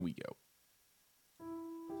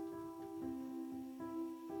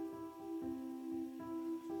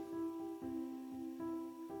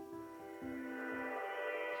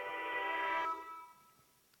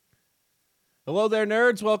Hello there,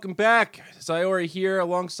 nerds. Welcome back. Sayori here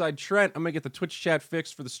alongside Trent. I'm going to get the Twitch chat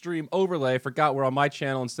fixed for the stream overlay. I forgot we're on my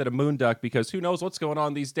channel instead of Moonduck because who knows what's going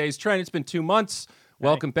on these days. Trent, it's been 2 months.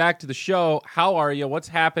 Welcome back to the show. How are you? What's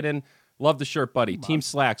happening? Love the shirt, buddy. Team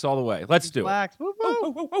Slacks all the way. Let's do it. Woo,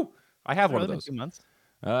 woo. I have one of those. 2 months.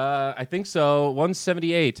 I think so.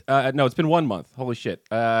 178. No, it's been 1 month. Holy shit.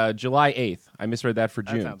 July 8th. I misread that for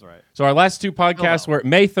June. That sounds right. So our last two podcasts were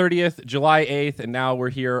May 30th, July 8th, and now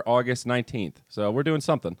we're here August 19th. So we're doing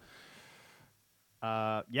something.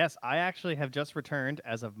 Yes, I actually have just returned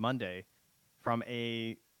as of Monday from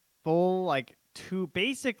a full,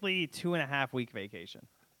 basically 2.5 week vacation.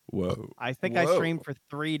 Whoa. I think I streamed for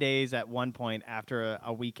 3 days at one point after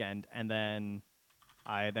a weekend, and then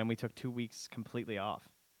we took 2 weeks completely off.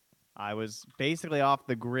 I was basically off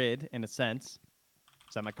the grid in a sense. I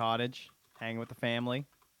was at my cottage, hanging with the family.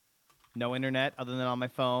 No internet other than on my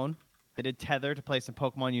phone. I did Tether to play some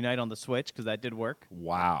Pokemon Unite on the Switch because that did work.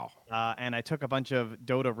 Wow. And I took a bunch of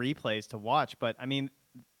Dota replays to watch. But, I mean,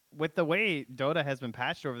 with the way Dota has been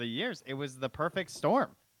patched over the years, it was the perfect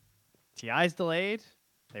storm. TI's delayed.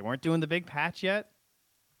 They weren't doing the big patch yet.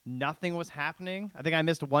 Nothing was happening. I think I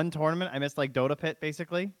missed one tournament. I missed Dota Pit,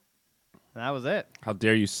 basically. And that was it. How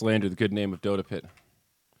dare you slander the good name of Dota Pit?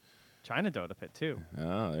 China Dota Pit, too.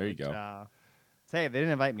 Oh, there you go. Say, they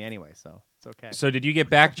didn't invite me anyway, so it's okay. So did you get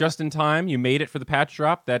back just in time? You made it for the patch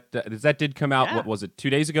drop? That did come out, What was it, 2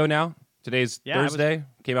 days ago now? Today's Thursday?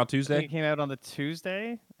 Came out Tuesday? I think it came out on the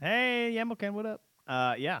Tuesday. Hey, Yamboken, what up?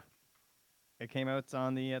 Yeah. It came out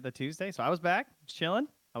on the Tuesday, so I was back, chilling.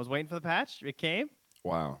 I was waiting for the patch. It came.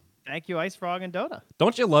 Wow. Thank you, Ice Frog and Dota.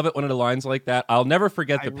 Don't you love it when it aligns like that? I'll never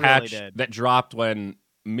forget the patch that dropped when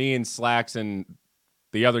me and Slacks and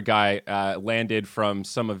the other guy landed from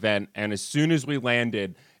some event, and as soon as we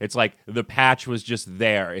landed, it's like the patch was just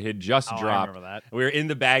there. It had just dropped. I remember that. We were in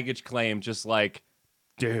the baggage claim just like,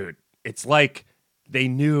 dude, it's like they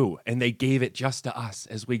knew and they gave it just to us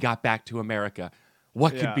as we got back to America.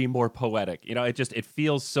 What could be more poetic? You know, it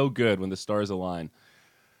feels so good when the stars align.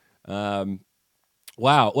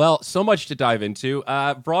 Wow. Well, so much to dive into.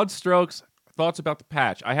 Broad strokes, thoughts about the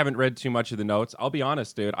patch. I haven't read too much of the notes. I'll be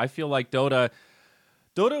honest, dude. I feel like Dota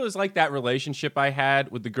was like that relationship I had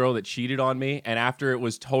with the girl that cheated on me. And after it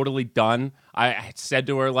was totally done, I said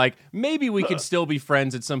to her, maybe we could still be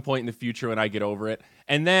friends at some point in the future when I get over it.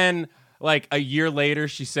 And then, a year later,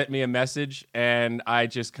 she sent me a message. And I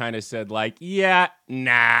just kind of said, yeah,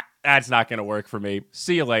 nah, that's not going to work for me.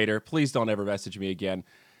 See you later. Please don't ever message me again.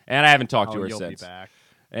 And I haven't talked to her since. Be back.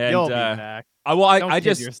 And, you'll be back.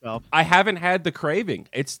 I haven't had the craving.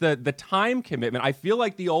 It's the time commitment. I feel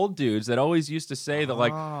like the old dudes that always used to say that,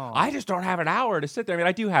 I just don't have an hour to sit there. I mean,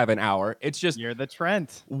 I do have an hour. It's just you're the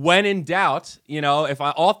Trent. When in doubt, if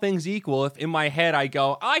all things equal, if in my head I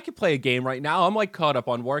go, I could play a game right now. I'm caught up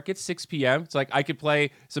on work. It's 6 p.m. It's I could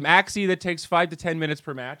play some Axie that takes 5 to 10 minutes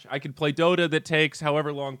per match. I could play Dota that takes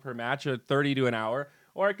however long per match, 30 to an hour,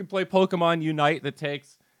 or I could play Pokemon Unite that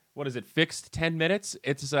takes. What is it, fixed 10 minutes?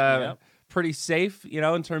 It's pretty safe,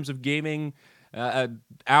 in terms of gaming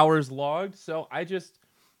hours logged. So I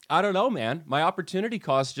don't know, man. My opportunity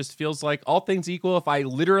cost just feels like all things equal. If I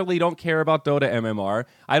literally don't care about Dota MMR,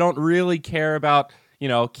 I don't really care about,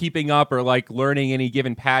 keeping up or learning any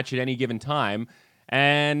given patch at any given time.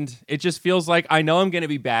 And it just feels like I know I'm going to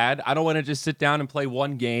be bad. I don't want to just sit down and play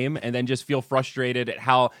one game and then just feel frustrated at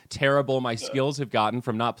how terrible my skills have gotten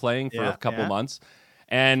from not playing for a couple months.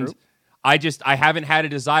 And true. I haven't had a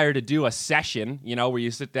desire to do a session, where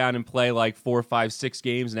you sit down and play 4, 5, 6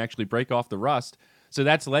 games and actually break off the rust. So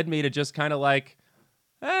that's led me to just kind of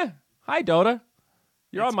hi Dota,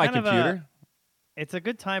 you're on my computer. It's a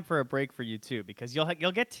good time for a break for you too, because you'll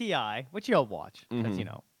get TI, which you'll watch, because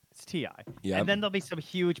it's TI. Yep. And then there'll be some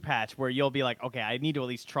huge patch where you'll be like, okay, I need to at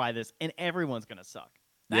least try this, and everyone's gonna suck.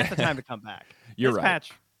 That's the time to come back. You're this right.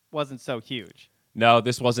 Patch wasn't so huge. No,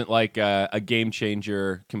 this wasn't a game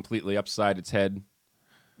changer completely upside its head.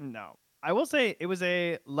 No. I will say it was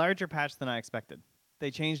a larger patch than I expected.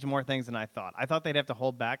 They changed more things than I thought. I thought they'd have to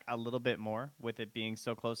hold back a little bit more with it being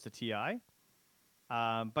so close to TI.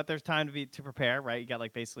 But there's time to prepare, right? You got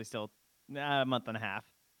basically still a month and a half.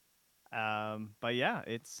 But yeah,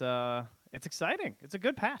 it's exciting. It's a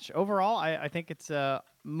good patch. Overall, I think it's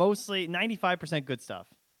mostly 95% good stuff.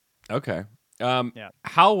 Okay.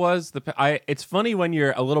 How was it's funny when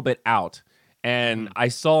you're a little bit out, and I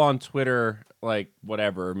saw on Twitter,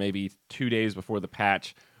 maybe 2 days before the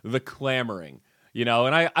patch, the clamoring, and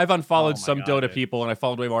I've unfollowed some Dota people, and I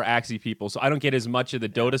followed way more Axie people, so I don't get as much of the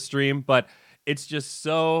Dota stream, but it's just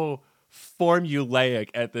so formulaic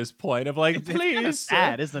at this point of like, It's please, kind of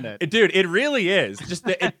sad, isn't it? Dude, it really is. Just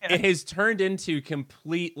that it has turned into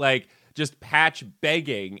complete like just patch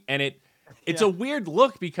begging, and it's a weird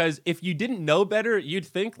look because if you didn't know better, you'd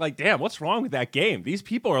think like, damn, what's wrong with that game? These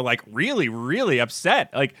people are like really, really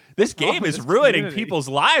upset. Like this game is ruining people's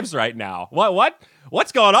lives right now.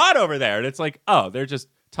 What's going on over there? And it's like, oh, they're just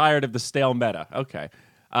tired of the stale meta. Okay.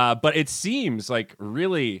 But it seems like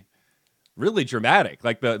really, really dramatic.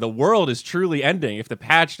 Like the world is truly ending if the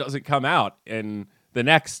patch doesn't come out in the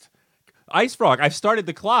next Ice Frog. I've started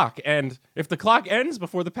the clock, and if the clock ends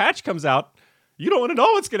before the patch comes out, you don't want to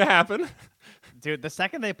know what's going to happen. Dude, the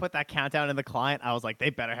second they put that countdown in the client, I was like, they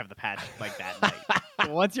better have the patch like that night.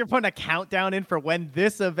 Once you're putting a countdown in for when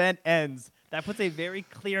this event ends, that puts a very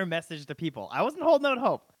clear message to people. I wasn't holding out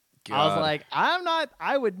hope. God. I was like,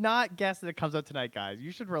 I would not guess that it comes out tonight, guys.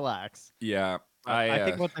 You should relax. Yeah. I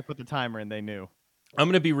think once they put the timer in, they knew. I'm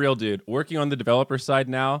going to be real, dude. Working on the developer side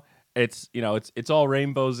now, it's all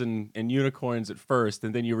rainbows and unicorns at first,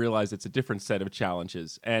 and then you realize it's a different set of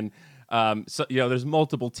challenges. And so there's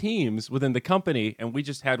multiple teams within the company, and we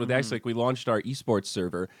just had with Exlic, we launched our esports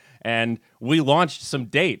server, and we launched some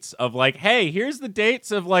dates of like, hey, here's the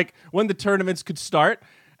dates of like when the tournaments could start,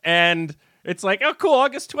 and it's like, oh, cool,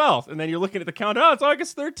 August 12th, and then you're looking at the calendar, oh, it's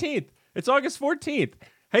August 13th, it's August 14th.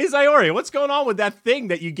 Hey, Zyori, what's going on with that thing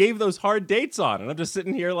that you gave those hard dates on? And I'm just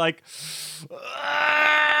sitting here like,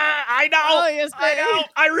 I know. Oh, yes, I know.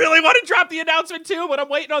 I really want to drop the announcement too, but I'm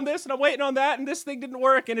waiting on this and I'm waiting on that, and this thing didn't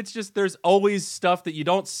work. And it's just, there's always stuff that you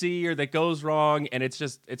don't see or that goes wrong, and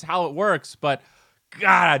it's how it works. But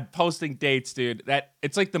God, posting dates, dude,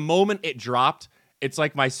 it's like the moment it dropped, it's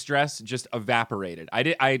like my stress just evaporated. I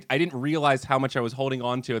didn't realize how much I was holding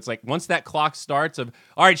on to. It's like once that clock starts of,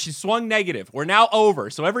 all right, she swung negative. We're now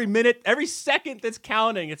over. So every minute, every second that's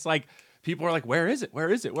counting, it's like people are like, where is it? Where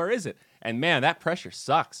is it? Where is it? And man, that pressure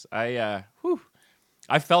sucks. I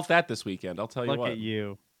felt that this weekend. I'll tell you what. Look at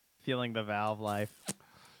you, feeling the Valve life.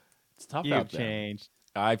 It's tough You've out there. changed.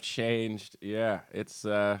 I've changed. Yeah, it's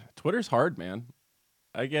Twitter's hard, man.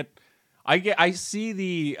 I see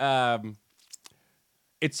the.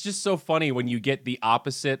 It's just so funny when you get the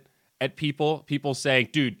opposite at people saying,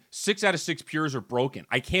 dude, 6 out of 6 pures are broken.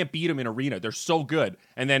 I can't beat them in arena. They're so good.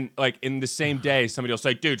 And then like in the same day, somebody will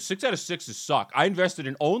say, dude, 6 out of 6s suck. I invested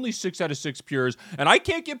in only 6 out of 6 pures, and I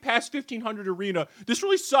can't get past 1500 arena. This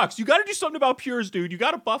really sucks. You got to do something about pures, dude. You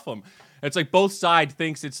got to buff them. It's like both sides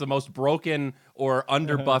thinks it's the most broken or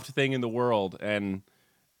underbuffed thing in the world. And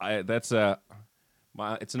it's an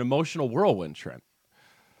emotional whirlwind, Trent.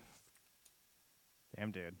 Damn,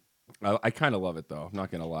 dude. I kind of love it, though. I'm not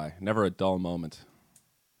going to lie. Never a dull moment.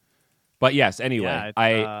 But yes, anyway,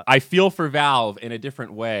 Yeah, I feel for Valve in a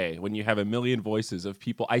different way when you have a million voices of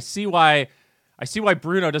people. I see why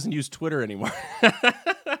Bruno doesn't use Twitter anymore.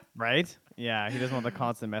 Right? Yeah, he doesn't want the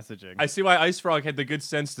constant messaging. I see why Ice Frog had the good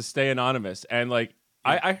sense to stay anonymous. And like,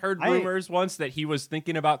 I heard rumors once that he was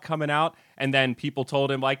thinking about coming out, and then people told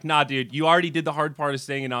him like, nah, dude, you already did the hard part of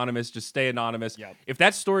staying anonymous. Just stay anonymous. Yep. If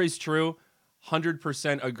that story's true,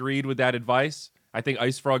 100% agreed with that advice. I think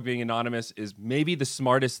Ice Frog being anonymous is maybe the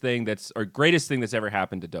smartest thing or greatest thing that's ever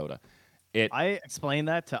happened to Dota. I explain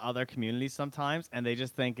that to other communities sometimes, and they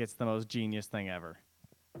just think it's the most genius thing ever.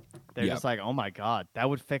 They're just like, oh my God, that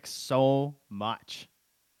would fix so much.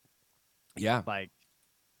 Yeah. Like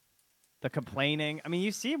the complaining. I mean,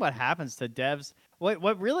 you see what happens to devs.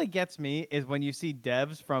 What really gets me is when you see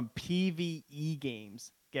devs from PvE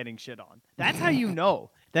games getting shit on. That's how you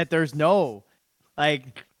know that there's no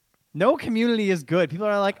community is good. People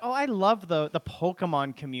are like, oh, I love the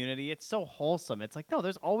Pokemon community. It's so wholesome. It's like, no,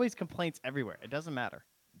 there's always complaints everywhere. It doesn't matter.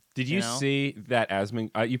 Did you see that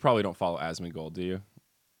Asmongold? You probably don't follow Asmongold, do you?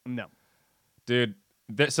 No. Dude,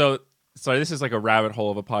 sorry, this is like a rabbit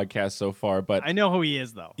hole of a podcast so far, but I know who he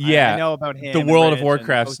is, though. Yeah. I know about him. The and World of Rich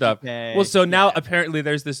Warcraft and stuff. OTK. Well, so now Yeah. apparently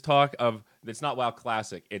there's this talk of, it's not WoW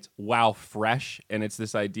Classic, it's WoW Fresh, and it's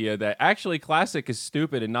this idea that actually Classic is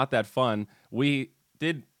stupid and not that fun. We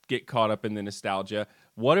did get caught up in the nostalgia.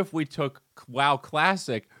 What if we took WoW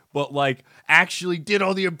Classic, but like actually did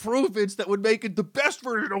all the improvements that would make it the best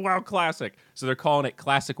version of WoW Classic? So they're calling it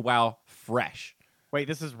Classic WoW Fresh. Wait,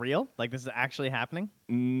 this is real? Like, this is actually happening?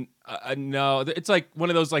 No, it's like one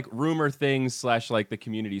of those like rumor things / like the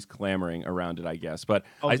community's clamoring around it, I guess. But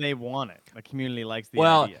They want it. The community likes the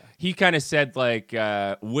well, idea. he kind of said like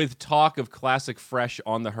with talk of Classic Fresh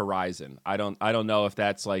on the horizon. I don't know if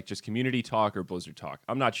that's like just community talk or Blizzard talk.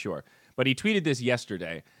 I'm not sure. But he tweeted this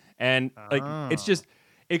yesterday, and like it's just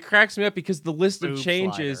it cracks me up because the list of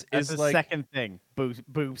changes slider. That's is the like second thing.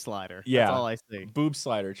 Boob slider. Yeah. That's all I see. Boob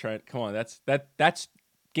slider, Trent. Come on, that's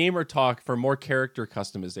gamer talk for more character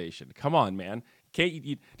customization. Come on, man. Can't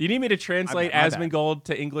do you need me to translate My bad. Asmongold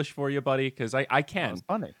to English for you, buddy? Because I That can. was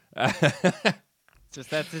funny. Just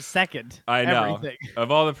that's his second. I know. Everything.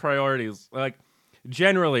 Of all the priorities, like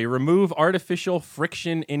generally remove artificial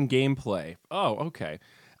friction in gameplay. Oh, okay.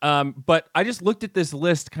 But I just looked at this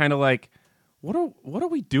list kind of like, what are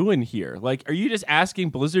we doing here? Like, are you just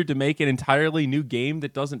asking Blizzard to make an entirely new game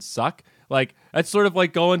that doesn't suck? Like, that's sort of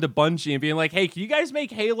like going to Bungie and being like, hey, can you guys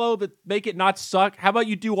make Halo but make it not suck? How about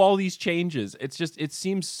you do all these changes? It's just, it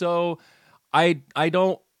seems so, I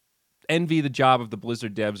don't envy the job of the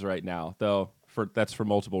Blizzard devs right now, though that's for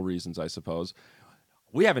multiple reasons, I suppose.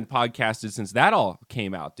 We haven't podcasted since that all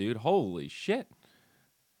came out, dude. Holy shit.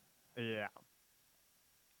 Yeah.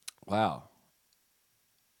 Wow.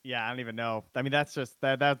 Yeah, I don't even know. I mean, that's just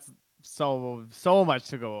that's so much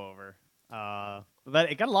to go over.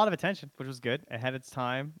 But it got a lot of attention, which was good. It had its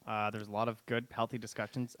time. There's a lot of good, healthy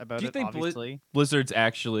discussions about Do you it. think Obviously, Blizzard's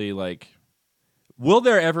actually like, will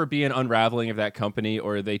there ever be an unraveling of that company,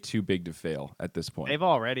 or are they too big to fail at this point? they've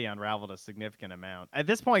already unraveled a significant amount. At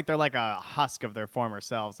this point, they're like a husk of their former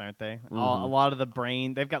selves, aren't they? A lot of the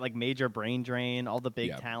brain, they've got like major brain drain. All the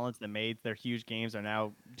big talents that made their huge games are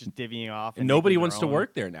now just divvying off. And nobody wants to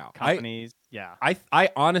work there now. Companies, I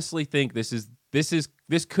honestly think this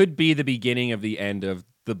could be the beginning of the end of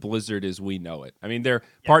the Blizzard as we know it. I mean, they're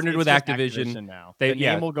partnered with Activision now. The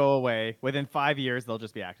name will go away within 5 years. They'll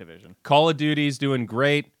just be Activision. Call of Duty's doing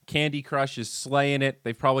great. Candy Crush is slaying it.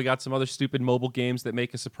 They've probably got some other stupid mobile games that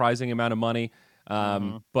make a surprising amount of money.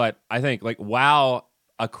 But I think like WoW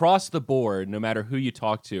across the board, no matter who you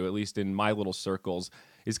talk to, at least in my little circles,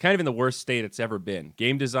 is kind of in the worst state it's ever been.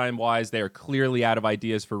 Game design wise, they are clearly out of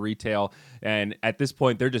ideas for retail. And at this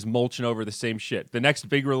point, they're just mulching over the same shit. The next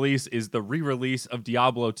big release is the re-release of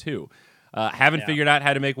Diablo 2. Haven't figured out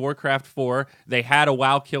how to make Warcraft 4. They had a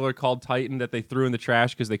WoW killer called Titan that they threw in the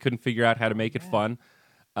trash because they couldn't figure out how to make it fun.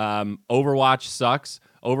 Overwatch sucks.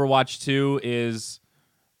 Overwatch 2 is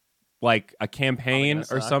like a campaign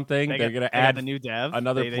or something. They're going to add the new dev,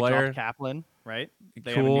 another they player. dropped Kaplan, right?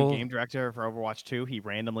 They Cool. have a new game director for Overwatch 2. He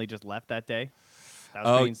randomly just left that day. That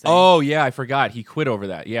was pretty insane. Oh yeah, I forgot. He quit over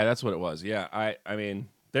that. Yeah, that's what it was. Yeah, I mean,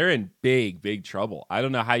 they're in big trouble. I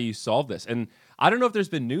don't know how you solve this. And I don't know if there's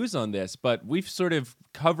been news on this, but we've sort of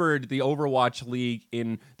covered the Overwatch League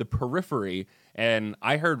in the periphery. And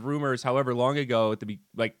I heard rumors, however long ago,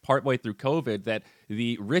 like partway through COVID, that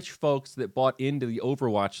the rich folks that bought into the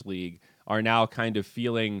Overwatch League are now kind of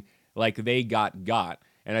feeling like they got.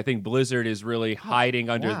 And I think Blizzard is really hiding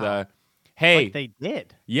under the, hey. Like they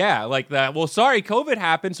did. Yeah, like that. Well, sorry, COVID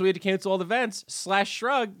happened, so we had to cancel all the events.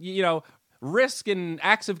 /shrug, risk and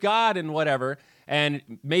acts of God and whatever.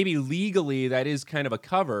 And maybe legally that is kind of a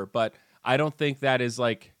cover, but I don't think that is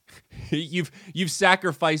like you've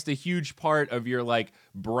sacrificed a huge part of your like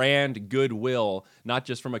brand goodwill, not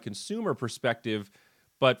just from a consumer perspective,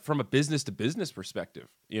 but from a business to business perspective.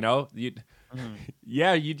 You got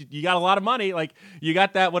a lot of money. Like you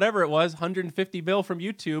got that, whatever it was, 150 mil from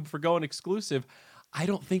YouTube for going exclusive. I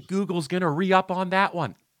don't think Google's going to re-up on that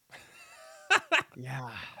one. Yeah.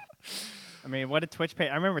 I mean, what did Twitch pay?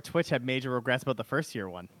 I remember Twitch had major regrets about the first year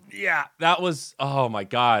one. Yeah, that was, oh my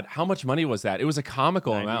God. How much money was that? It was a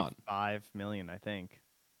comical amount. 5 million, I think.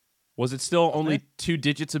 Was it still only 2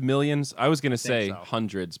 digits of millions? I was going to say so.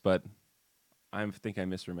 hundreds, but I think I'm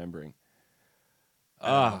misremembering.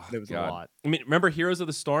 It was a lot. I mean, remember Heroes of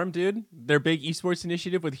the Storm, dude? Their big esports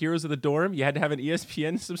initiative with Heroes of the Dorm? You had to have an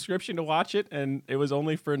ESPN subscription to watch it, and it was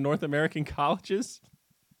only for North American colleges.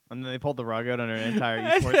 And then they pulled the rug out on an entire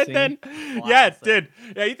esports scene. Yeah, it did.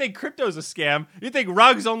 Yeah, you think crypto's a scam? You think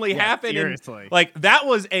rugs only happen? Seriously. Like that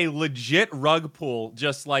was a legit rug pull,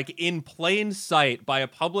 just like in plain sight by a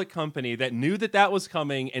public company that knew that was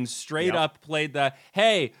coming and straight up played the,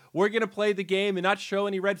 hey, we're gonna play the game and not show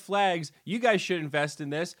any red flags. You guys should invest in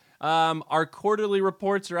this. Our quarterly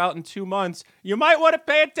reports are out in 2 months. You might want to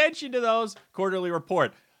pay attention to those. Quarterly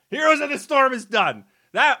report. Heroes of the Storm is done.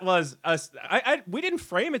 That was we didn't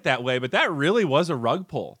frame it that way, but that really was a rug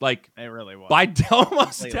pull. Like it really was. By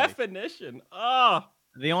almost definition. Oh.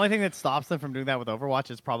 The only thing that stops them from doing that with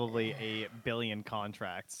Overwatch is probably a billion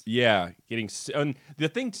contracts. Yeah, and the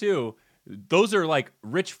thing too, those are like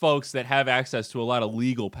rich folks that have access to a lot of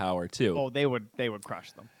legal power too. Oh, they would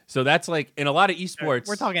crush them. So that's like in a lot of esports.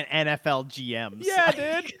 We're talking NFL GMs. Yeah,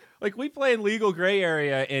 dude. Like we play in legal gray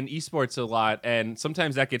area in esports a lot, and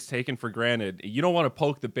sometimes that gets taken for granted. You don't want to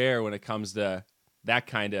poke the bear when it comes to that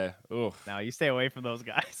kind of. Oof. No, you stay away from those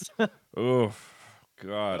guys. Oof,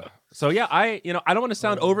 God. So yeah, I don't want to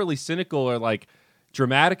sound overly cynical or like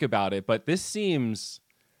dramatic about it, but this seems.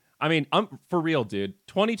 I mean, I'm for real, dude.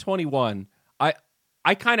 2021,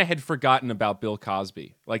 I kind of had forgotten about Bill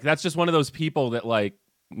Cosby. Like, that's just one of those people that, like,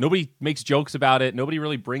 nobody makes jokes about it. Nobody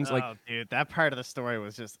really brings, like, Oh, dude, that part of the story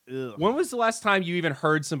was just ugh. when was the last time you even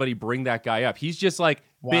heard somebody bring that guy up? He's just, like,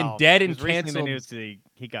 been Well, dead it and was recently in canceled. the news that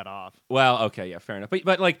he got off. Well, okay, yeah, fair enough.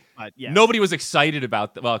 But like, But yes, nobody was excited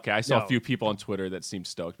about that. Well, okay, I saw a No. few people on Twitter that seemed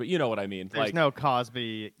stoked, but you know what I mean. there's Like, no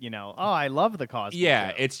Cosby. Oh, I love the Cosby. yeah,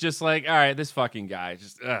 Show. it's just like, all right, this fucking guy,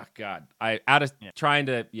 just, ugh, God. Trying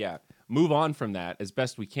to, move on from that as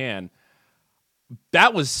best we can.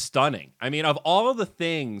 That was stunning. I mean, of all of the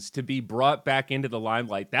things to be brought back into the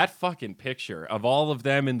limelight, that fucking picture of all of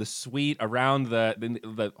them in the suite around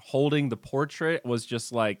the holding the portrait was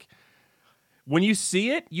just like, when you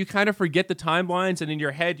see it, you kind of forget the timelines, and in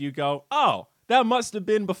your head you go, oh, that must have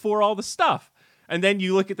been before all the stuff. And then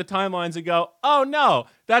you look at the timelines and go, oh no,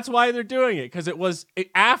 that's why they're doing it, because it was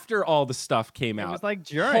after all the stuff came It out. was like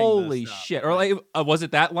during. Holy the stuff. shit. Or like, was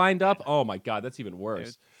it that lined up? Oh my God, that's even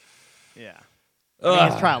worse. Yeah. I mean,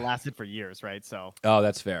 his Ugh. trial lasted for years, right? So Oh,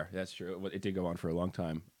 that's fair. That's true. It did go on for a long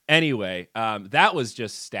time. Anyway, that was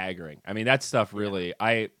just staggering. I mean, that stuff really,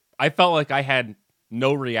 I felt like I had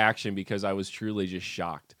no reaction because I was truly just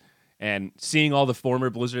shocked. And seeing all the former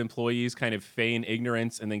Blizzard employees kind of feign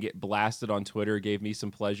ignorance and then get blasted on Twitter gave me some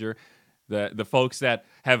pleasure. The folks that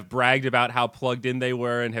have bragged about how plugged in they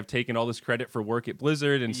were and have taken all this credit for work at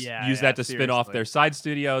Blizzard and use that to spin off their side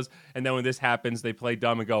studios. And then when this happens, they play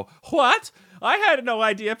dumb and go, what? I had no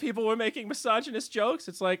idea people were making misogynist jokes.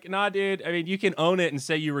 It's like, nah, dude. I mean, you can own it and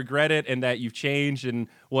say you regret it and that you've changed and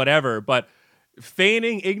whatever. But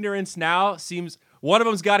feigning ignorance now seems, one of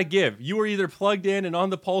them's got to give. You were either plugged in and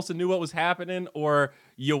on the pulse and knew what was happening, or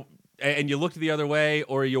you looked the other way,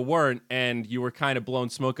 or you weren't, and you were kind of blowing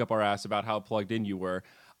smoke up our ass about how plugged in you were.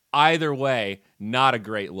 Either way, not a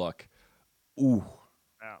great look. Ooh.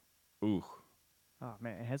 Oh. Ooh. Oh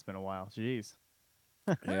man, it has been a while. Jeez.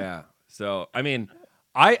 Yeah. So, I mean,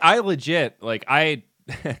 I legit, like, I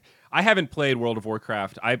haven't played World of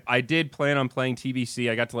Warcraft. I did plan on playing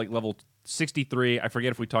TBC. I got to, like, level 63. I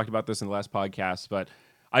forget if we talked about this in the last podcast, but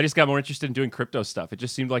I just got more interested in doing crypto stuff. It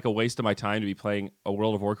just seemed like a waste of my time to be playing a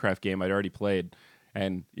World of Warcraft game I'd already played.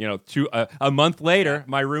 And, a month later,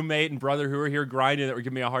 my roommate and brother who were here grinding that were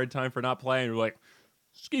giving me a hard time for not playing were like,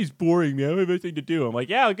 this game's boring, man. I have anything to do. I'm like,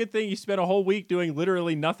 yeah, good thing you spent a whole week doing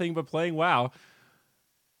literally nothing but playing WoW.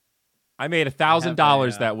 I made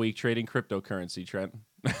 $1,000 that week trading cryptocurrency, Trent.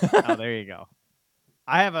 Oh, there you go.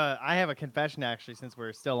 I have a confession, actually, since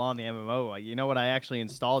we're still on the MMO. You know what I actually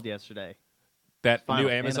installed yesterday? That Final new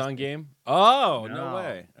Amazon Fantasy. game? Oh, no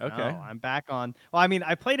way. Okay. No, I'm back on. Well, I mean,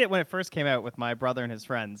 I played it when it first came out with my brother and his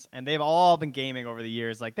friends, and they've all been gaming over the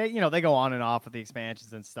years. Like they go on and off with the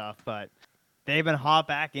expansions and stuff, but they've been hot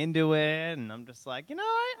back into it, and I'm just like,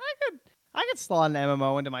 I could slot an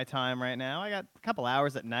MMO into my time right now. I got a couple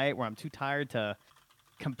hours at night where I'm too tired to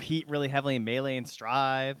compete really heavily in Melee and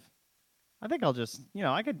Strive. I think I'll just,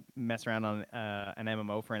 I could mess around on an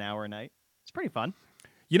MMO for an hour a night. It's pretty fun.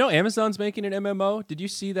 Amazon's making an MMO. Did you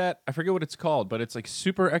see that? I forget what it's called, but it's like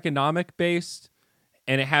super economic based,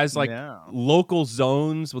 and it has like local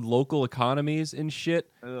zones with local economies and shit,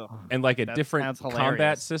 and like a different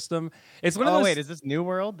combat system. It's one of those. Wait, is this New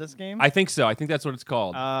World? This game? I think so. I think that's what it's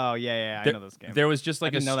called. Oh yeah, I know this game. There was just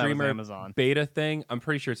like a streamer Amazon beta thing. I'm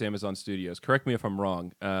pretty sure it's Amazon Studios. Correct me if I'm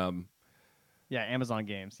wrong. Yeah, Amazon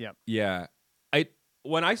Games. Yep. Yeah,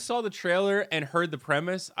 when I saw the trailer and heard the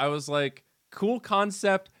premise, I was like, cool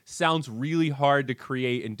concept, sounds really hard to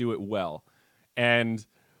create and do it well. And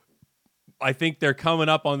I think they're coming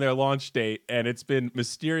up on their launch date, and it's been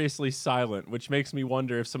mysteriously silent, which makes me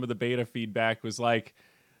wonder if some of the beta feedback was like,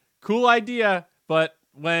 cool idea, but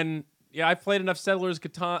when I've played enough Settlers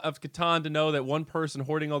of Catan to know that one person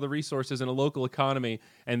hoarding all the resources in a local economy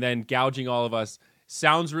and then gouging all of us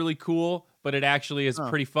sounds really cool, but it actually is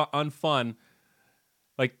pretty unfun.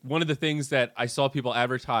 Like, one of the things that I saw people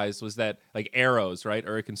advertise was that, like, arrows, right,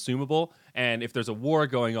 are a consumable. And if there's a war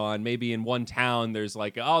going on, maybe in one town, there's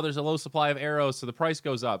like, there's a low supply of arrows, so the price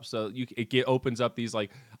goes up. So it opens up these,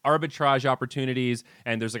 like, arbitrage opportunities,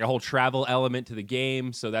 and there's, like, a whole travel element to the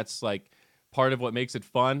game. So that's, like, part of what makes it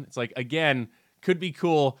fun. It's like, again, could be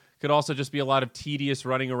cool. Could also just be a lot of tedious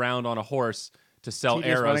running around on a horse to sell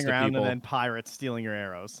arrows to people. And then pirates stealing your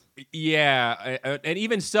arrows. Yeah, and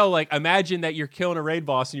even so, like, imagine that you're killing a raid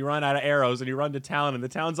boss and you run out of arrows and you run to town and the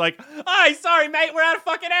town's like, "Oh, sorry, mate, we're out of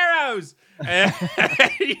fucking arrows." And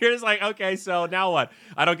you're just like, okay, so now what?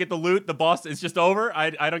 I don't get the loot. The boss is just over.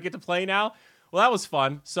 I don't get to play now. Well, that was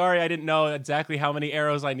fun. Sorry, I didn't know exactly how many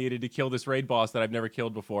arrows I needed to kill this raid boss that I've never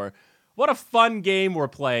killed before. What a fun game we're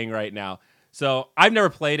playing right now. So I've never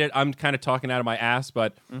played it. I'm kind of talking out of my ass,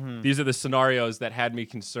 but Mm-hmm. these are the scenarios that had me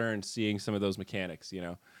concerned seeing some of those mechanics,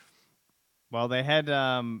 Well, they had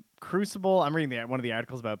Crucible. I'm reading one of the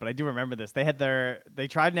articles about, it, but I do remember this. They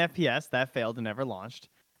tried an FPS that failed and never launched.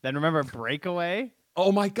 Then remember Breakaway?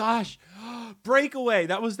 Oh my gosh. Breakaway.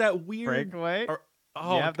 That was that weird. Breakaway.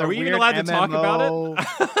 Are the we even weird allowed to talk about it?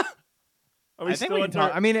 MMO. Are we I think still we can under-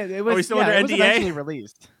 talk. I mean, it was. we still yeah, under it was NDA? eventually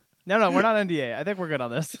released. No, we're not NDA. I think we're good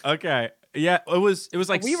on this. Okay. Yeah, it was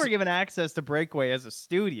like We were given access to Breakaway as a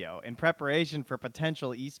studio in preparation for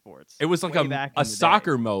potential esports. it was like way back in a the day.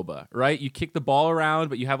 soccer MOBA, right? You kick the ball around,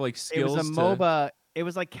 but you have like It skills. was a to- MOBA. It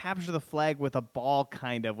was like capture the flag with a ball,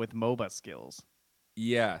 kind of with MOBA skills.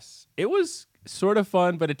 Yes. It was sort of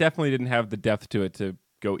fun, but it definitely didn't have the depth to it to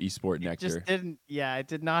go esport It nectar. just didn't. Yeah, it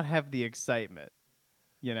did not have the excitement.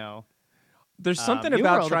 You know. There's something New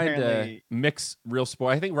about World trying apparently- to mix real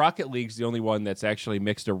sport. I think Rocket League's the only one that's actually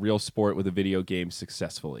mixed a real sport with a video game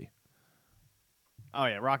successfully. Oh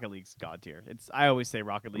yeah, Rocket League's god tier. I always say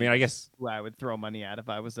Rocket League. mean, I is guess- who I would throw money at if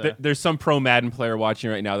I was a. There's some pro Madden player watching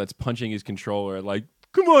right now that's punching his controller like,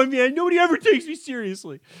 come on, man, nobody ever takes me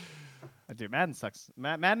seriously. Dude, Madden sucks.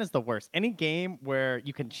 Madden is the worst. Any game where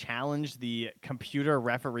you can challenge the computer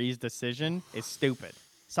referee's decision is stupid.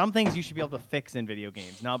 Some things you should be able to fix in video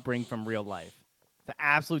games, not bring from real life. The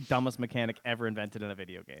absolute dumbest mechanic ever invented in a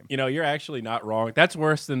video game. You're actually not wrong. That's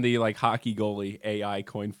worse than the like hockey goalie AI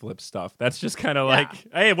coin flip stuff. That's just kind of Yeah.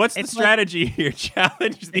 like, hey, what's the It's like- strategy here?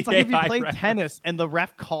 Challenge the It's like if you AI play ref. tennis and the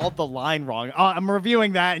ref called the line wrong. Oh, I'm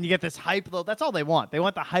reviewing that, and you get this hype. That's all they want. They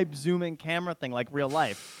want the hype zoom in camera thing like real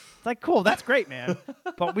life. It's like, cool, that's great, man.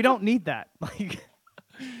 But we don't need that. Like,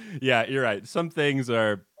 Yeah, you're right. Some things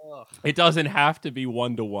are. It doesn't have to be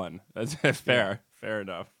 1-to-1. That's fair. Fair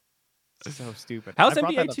enough. so stupid. How's I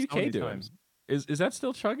brought that NBA up so 2K many doing? times. Is that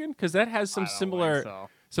still chugging? Because that has some I don't similar think so.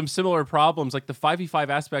 some similar problems. Like the 5v5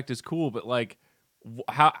 aspect is cool, but like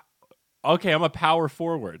how? Okay, I'm a power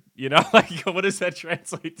forward. Like what does that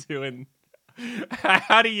translate to? And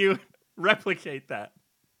how do you replicate that?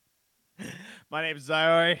 My name's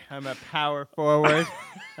Zayori. I'm a power forward.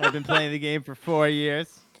 I've been playing the game for 4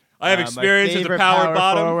 years. I have my experience as a favorite power power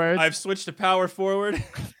bottom. forwards. I've switched to power forward.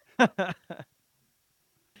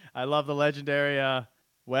 I love the legendary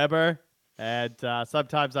Weber, and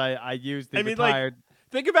sometimes I use the I mean, like, retired.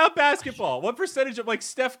 Think about basketball. What percentage of like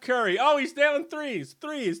Steph Curry? Oh, he's down threes.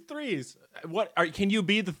 Can you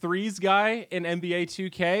be the threes guy in NBA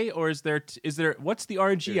 2K, or is there what's the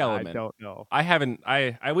RNG Dude, element? I don't know. I haven't.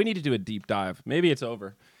 We need to do a deep dive. Maybe it's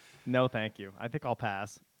over. No, thank you. I think I'll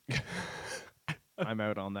pass. I'm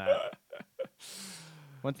out on that.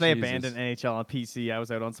 Once they Jesus. abandoned NHL on PC, I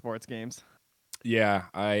was out on sports games.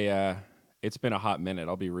 Yeah, it's been a hot minute.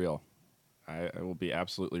 I'll be real. I will be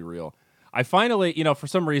absolutely real. I finally, for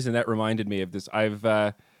some reason that reminded me of this. I've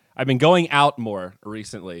been going out more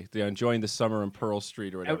recently, enjoying the summer in Pearl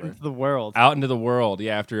Street or whatever. Out into the world. Out into the world,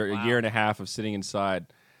 yeah, after a Wow. year and a half of sitting inside.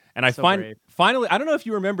 And I So brave. finally, I don't know if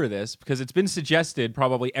you remember this because it's been suggested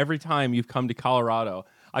probably every time you've come to Colorado.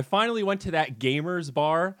 I finally went to that gamers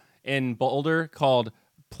bar in Boulder called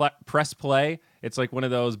Press Play. It's like one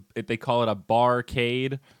of those, they call it a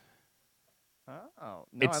barcade. Oh,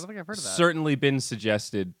 no, I don't think I've heard of that. Certainly been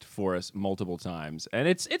suggested for us multiple times, and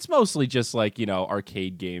it's mostly just like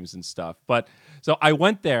arcade games and stuff. But so I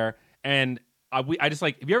went there, and I just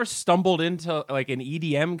like, have you ever stumbled into like an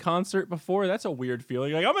EDM concert before? That's a weird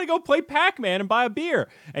feeling. Like I'm gonna go play Pac-Man and buy a beer,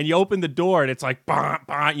 and you open the door, and it's like bah,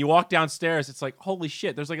 bah, you walk downstairs. It's like holy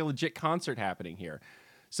shit, there's like a legit concert happening here.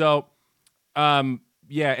 So,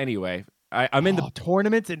 yeah. Anyway, I'm in the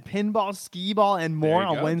tournaments and pinball, skee ball, and more you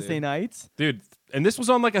on go, Wednesday dude. nights. Dude, and this was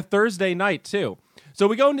on like a Thursday night too. So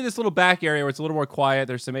we go into this little back area where it's a little more quiet.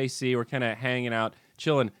 There's some AC. We're kind of hanging out,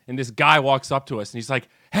 chilling. And this guy walks up to us and he's like,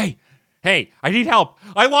 hey, I need help.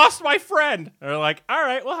 I lost my friend. And we're like, all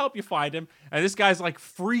right, we'll help you find him. And this guy's like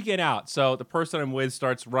freaking out. So the person I'm with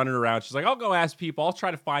starts running around. She's like, I'll go ask people. I'll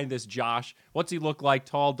try to find this Josh. What's he look like?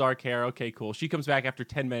 Tall, dark hair. Okay, cool. She comes back after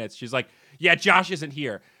 10 minutes. She's like, yeah, Josh isn't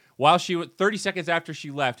here. While 30 seconds after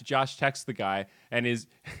she left, Josh texts the guy and he's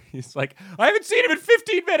like, I haven't seen him in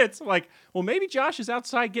 15 minutes. I'm like, well, maybe Josh is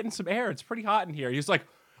outside getting some air. It's pretty hot in here. He's like,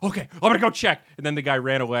 okay, I'm going to go check. And then the guy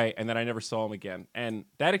ran away and then I never saw him again. And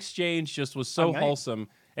that exchange just was so nice. wholesome.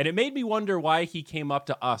 And it made me wonder why he came up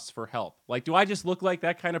to us for help. Like, do I just look like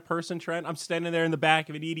that kind of person, Trent? I'm standing there in the back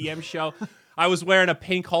of an EDM show. I was wearing a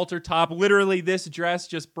pink halter top, literally this dress,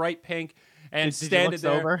 just bright pink. And Did you standing look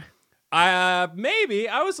there. sober? Maybe.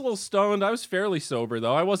 I was a little stoned. I was fairly sober,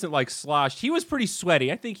 though. I wasn't, like, sloshed. He was pretty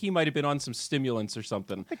sweaty. I think he might have been on some stimulants or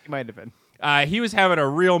something. I think you might have been. He was having a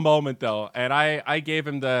real moment, though, and I gave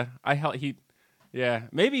him Yeah,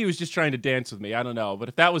 maybe he was just trying to dance with me. I don't know. But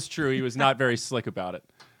if that was true, he was not very slick about it.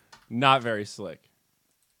 Not very slick.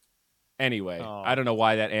 Anyway, Oh, I don't know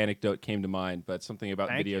why that anecdote came to mind, but something about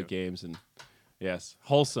thank video you. games and yes,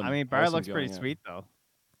 wholesome. I mean, Bar wholesome looks pretty going on. sweet though.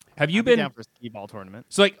 Have you I'd be been? down for a skee ball tournament.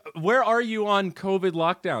 So like, where are you on COVID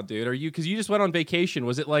lockdown, dude? Are you because you just went on vacation?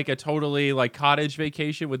 Was it like a totally like cottage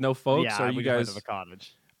vacation with no folks? Yeah, Are you we just went guys to the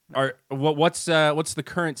cottage. are what's the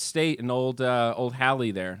current state in old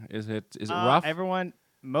Hallie there? Is it rough?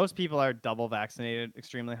 Most people are double vaccinated,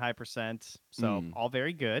 extremely high percent, so all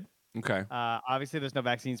very good. Okay. Obviously, there's no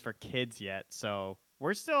vaccines for kids yet, so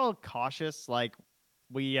we're still cautious. Like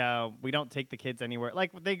we don't take the kids anywhere.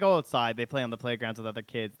 Like they go outside, they play on the playgrounds with other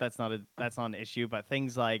kids. That's not an issue. But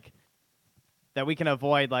things like that we can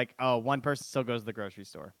avoid, like one person still goes to the grocery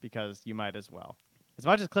store because you might as well. As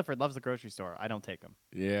much as Clifford loves the grocery store, I don't take him.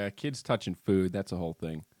 Yeah, kids touching food, that's a whole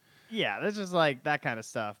thing. Yeah, that's just like that kind of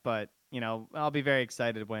stuff. But I'll be very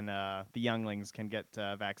excited when the younglings can get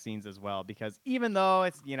vaccines as well. Because even though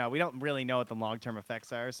it's we don't really know what the long term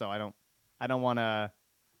effects are, so I don't want to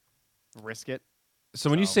risk it. So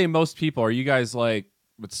when you say most people, are you guys like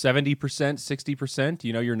with 70%, 60%? Do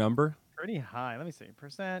you know your number? Pretty high. Let me see.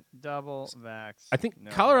 Percent double vax. I think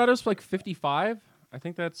Colorado's like 55. I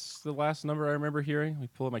think that's the last number I remember hearing. Let me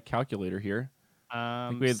pull up my calculator here.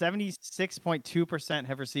 76.2%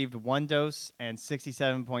 have received one dose, and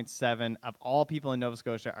 67.7% of all people in Nova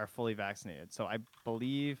Scotia are fully vaccinated. So I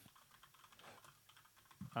believe.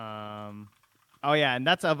 Oh yeah, and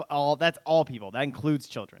that's all people. That includes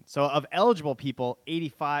children. So of eligible people,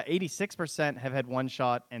 86% have had one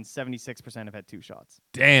shot, and 76% have had two shots.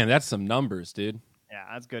 Damn, that's some numbers, dude. Yeah,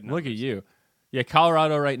 that's good numbers. Look at you. Yeah,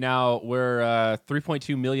 Colorado right now, we're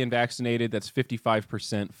 3.2 million vaccinated. That's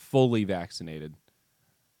 55% fully vaccinated.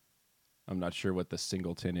 I'm not sure what the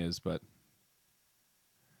singleton is, but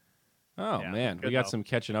man, we got some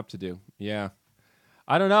catching up to do. Yeah,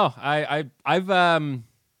 I don't know.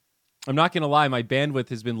 I'm not gonna lie, my bandwidth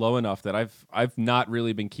has been low enough that I've not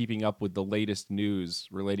really been keeping up with the latest news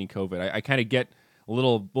relating COVID. I kind of get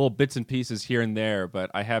little bits and pieces here and there, but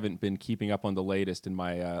I haven't been keeping up on the latest in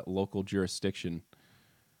my local jurisdiction.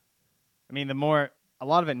 I mean, a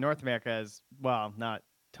lot of it in North America is, well, not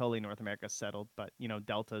totally North America settled, but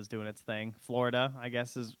Delta is doing its thing. Florida, I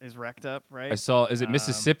guess, is wrecked up, right? I saw, is it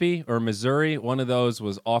Mississippi or Missouri? One of those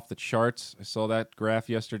was off the charts. I saw that graph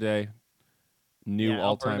yesterday. New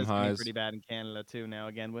all-time highs. Pretty bad in Canada too now,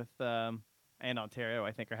 again with and Ontario,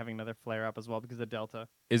 I think, are having another flare up as well because of Delta.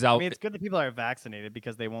 I mean, it's good that people are vaccinated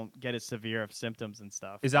because they won't get as severe of symptoms and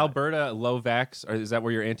stuff. Is Alberta low vax, or is that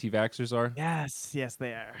where your anti-vaxxers are? Yes,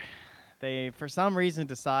 they are. They, for some reason,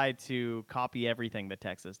 decide to copy everything that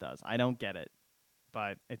Texas does. I don't get it,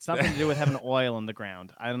 but it's something to do with having oil in the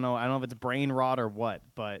ground. I don't know if it's brain rot or what,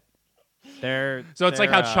 but So it's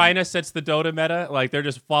like how China sets the Dota meta. Like they're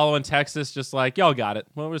just following Texas, just like y'all got it.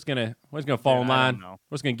 Well, we're just gonna fall in line. We're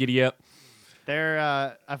just gonna giddy up.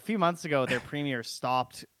 A few months ago, their premier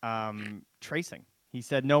stopped tracing. He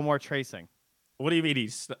said no more tracing. What do you mean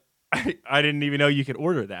I didn't even know you could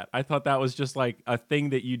order that. I thought that was just like a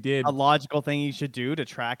thing that you did. A logical thing you should do to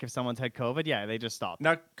track if someone's had COVID. Yeah, they just stopped.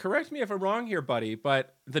 Now, correct me if I'm wrong here, buddy,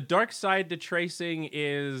 but the dark side to tracing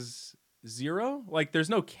is 0. Like, there's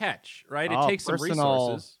no catch, right? It takes some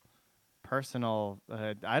resources. Personal,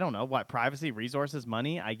 I don't know, what, privacy, resources,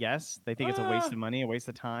 money, I guess. They think it's a waste of money, a waste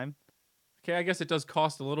of time. Okay, I guess it does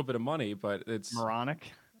cost a little bit of money, but it's...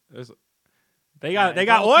 Moronic. They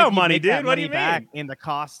got oil money, dude. What do you mean? Back in the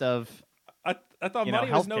cost of I thought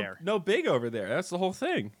money was no big over there. That's the whole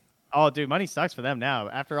thing. Oh, dude, money sucks for them now.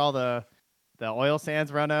 After all the oil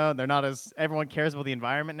sands run out, they're not as everyone cares about the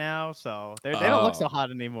environment now, so they don't look so hot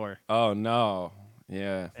anymore. Oh no,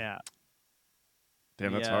 yeah.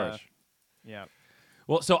 Damn, that's harsh. Yeah.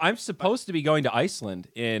 Well, so I'm supposed to be going to Iceland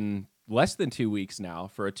in less than 2 weeks now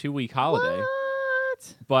for a 2-week holiday. What?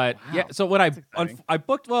 But wow. yeah, so what I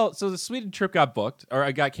booked, so the Sweden trip got booked, or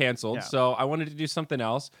I got canceled. Yeah. So I wanted to do something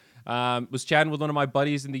else. Was chatting with one of my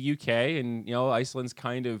buddies in the UK, and Iceland's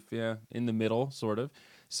kind of in the middle, sort of.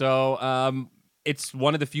 So it's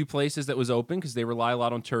one of the few places that was open because they rely a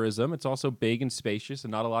lot on tourism. It's also big and spacious and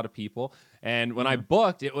not a lot of people. And when I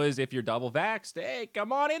booked, it was, if you're double vaxxed, hey,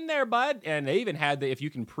 come on in there, bud. And they even had if you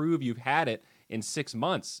can prove you've had it in 6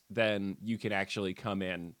 months, then you can actually come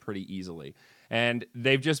in pretty easily. And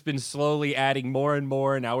they've just been slowly adding more and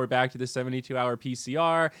more. Now we're back to the 72-hour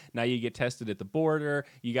PCR. Now you get tested at the border.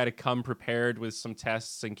 You got to come prepared with some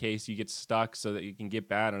tests in case you get stuck so that you can get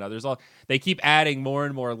back. And they keep adding more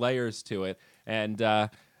and more layers to it. And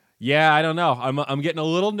I don't know. I'm getting a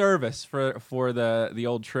little nervous for the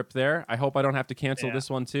old trip there. I hope I don't have to cancel this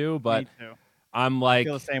one too. But I'm I like,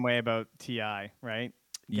 feel the same way about TI, right?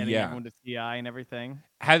 Getting yeah. everyone to TI and everything.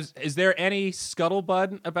 Is there any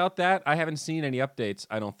scuttlebutt about that? I haven't seen any updates.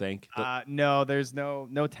 I don't think. No, there's no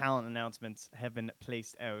talent announcements have been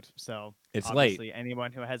placed out. So It's late. obviously,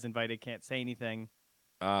 anyone who has invited can't say anything.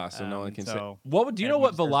 So no one can say. So Do you know everyone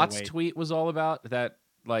what just has to Velat's wait. tweet was all about? That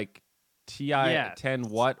like TI Yeah, 10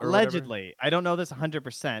 what or whatever? allegedly. I don't know this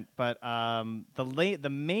 100%, but the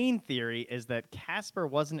main theory is that Casper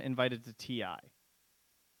wasn't invited to TI,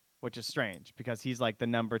 which is strange because he's like the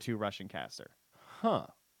number 2 Russian caster. Huh.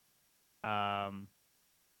 Um,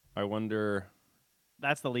 I wonder.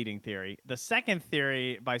 that's the leading theory. The second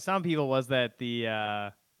theory by some people was that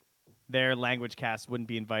their language cast wouldn't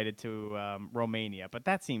be invited to Romania, but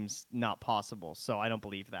that seems not possible. So I don't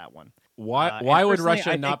believe that one. Why And would personally,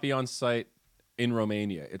 Russia I not think- be on site in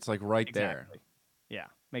Romania? It's like right there. Exactly. Yeah,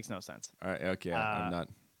 makes no sense. All right, okay, I'm not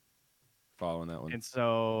following that one. And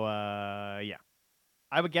so yeah,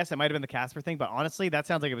 I would guess it might have been the Casper thing, but honestly, that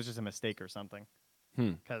sounds like it was just a mistake or something.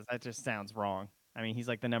 Because that just sounds wrong. I mean, he's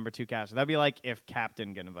like the number 2 caster. That'd be like if Cap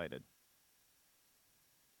didn't get invited.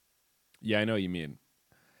 Yeah, I know what you mean.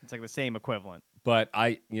 It's like the same equivalent. But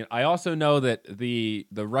I also know that the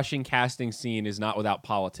Russian casting scene is not without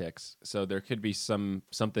politics, so there could be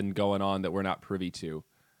something going on that we're not privy to.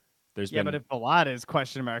 But if Vlad is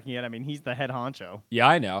question marking it, I mean, he's the head honcho. Yeah,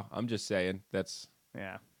 I know. I'm just saying that's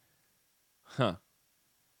Yeah. huh.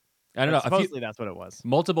 I don't know. Supposedly that's what it was.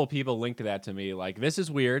 Multiple people linked that to me. Like, this is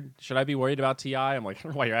weird. Should I be worried about TI? I'm like, I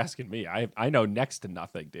don't know why you're asking me. I know next to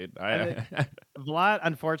nothing, dude. Vlad,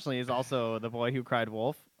 unfortunately, is also the boy who cried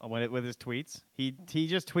wolf with his tweets. He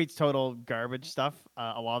just tweets total garbage stuff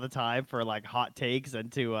a lot of the time for like hot takes and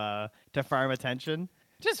to farm attention.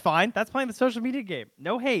 Just fine. That's playing the social media game.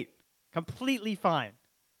 No hate. Completely fine.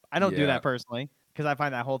 I don't do Yeah. that personally because I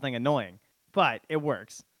find that whole thing annoying, but it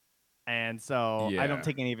works. And so I Yeah. don't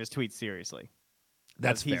take any of his tweets seriously.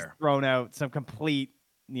 That's He's fair. thrown out some complete,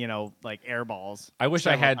 like airballs. I wish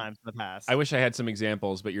I several had- times in the past. I wish I had some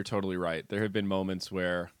examples, but you're totally right. There have been moments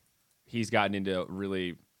where he's gotten into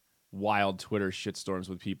really wild Twitter shitstorms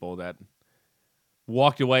with people that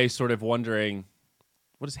walked away sort of wondering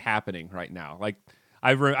what is happening right now. Like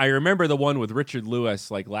I remember the one with Richard Lewis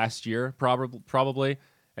like last year, probably.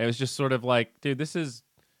 And it was just sort of like, dude, this is,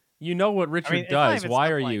 what Richard it's not does. even Why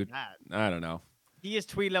stuff are like you? that. I don't know. He has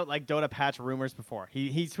tweeted out like Dota patch rumors before. He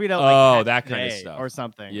tweeted out patch that kind of today stuff. or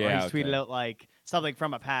something. Yeah, or he's tweeted okay. out like something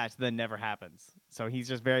from a patch that never happens. So he's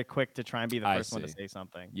just very quick to try and be the I first one to see. say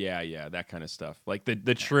something. Yeah, that kind of stuff. Like the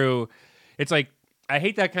true, it's like, I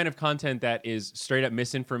hate that kind of content that is straight up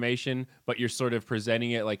misinformation, but you're sort of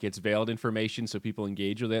presenting it like it's veiled information so people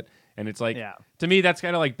engage with it. And it's like, Yeah. to me, that's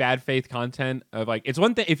kind of like bad faith content of like, it's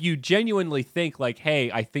one thing if you genuinely think like, hey,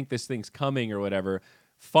 I think this thing's coming or whatever,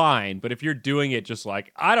 fine. But if you're doing it just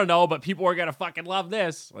like, I don't know, but people are going to fucking love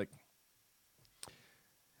this. Like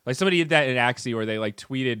somebody did that in Axie where they like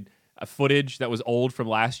tweeted a footage that was old from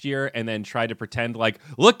last year and then tried to pretend like,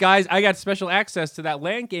 look, guys, I got special access to that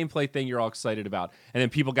LAN gameplay thing you're all excited about. And then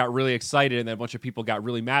people got really excited and then a bunch of people got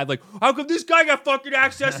really mad. Like, how come this guy got fucking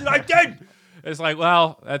access and I didn't? It's like,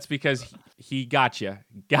 well, that's because he got you.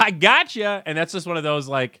 Gotcha. And that's just one of those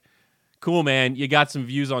like, cool, man, you got some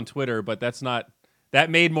views on Twitter, but that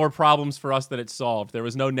made more problems for us than it solved. There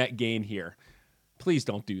was no net gain here. Please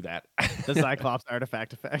don't do that. The Cyclops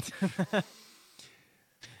artifact effect.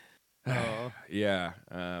 Yeah.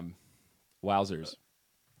 Wowzers.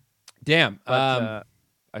 Damn. But,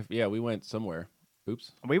 we went somewhere.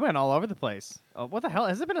 Oops. we went all over the place. Oh, what the hell?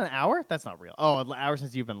 Has it been an hour? That's not real. Oh, an hour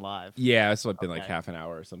since you've been live. Yeah, it's been like Okay. half an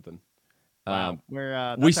hour or something. Wow.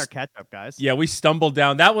 That's we our catch up, guys. Yeah, we stumbled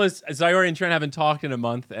down. That was Zyori and Trent haven't talked in a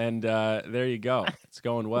month, and there you go. It's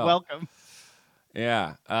going well. Welcome.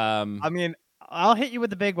 Yeah. I mean, I'll hit you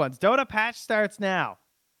with the big ones. Dota patch starts now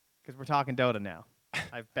because we're talking Dota now.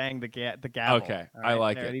 I've banged the gavel. Okay, All I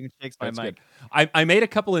like there, it. It even shakes my That's mic. good. I made a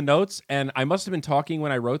couple of notes, and I must have been talking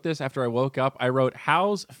when I wrote this after I woke up. I wrote,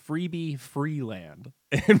 how's freebie Freeland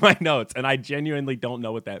in my notes, and I genuinely don't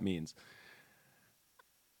know what that means.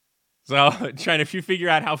 So, Trent, if you figure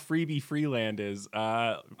out how freebie Freeland is,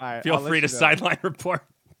 right, feel I'll let free to you know. sideline report.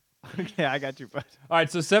 Okay, I got you, bud. All right,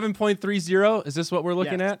 so 7.30, is this what we're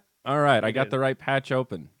looking Yes. at? All right, I It got is. the right patch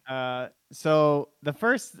open. So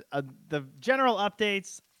the general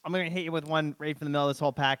updates, I'm going to hit you with one right from the middle of this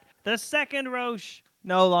whole pack. The second Roche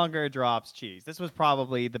no longer drops cheese. This was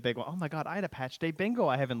probably the big one. Oh my God, I had a patch day bingo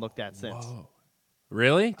I haven't looked at since. Whoa.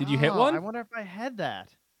 Really? Did you hit Oh, one? I wonder if I had that.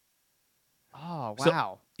 Oh, So-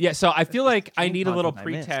 wow. Yeah, so I feel is like I game need a little content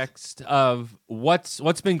I missed. pretext of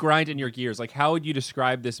what's been grinding your gears. Like, how would you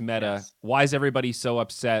describe this meta? Yes. Why is everybody so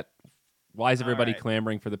upset? Why is everybody right.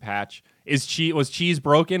 clamoring for the patch? Was cheese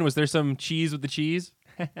broken? Was there some cheese with the cheese?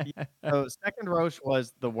 So second Roche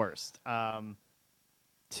was the worst. Let's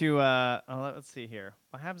see here.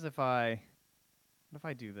 What happens if I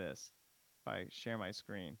do this? If I share my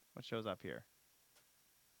screen, what shows up here?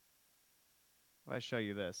 If I show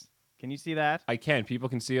you this, can you see that? I can. People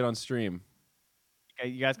can see it on stream. Okay,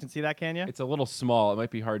 you guys can see that, can you? It's a little small. It might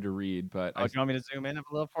be hard to read, but Oh, do you want me to zoom in a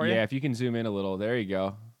little for you? yeah, if you can zoom in a little, there you go.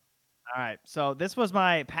 All right. So this was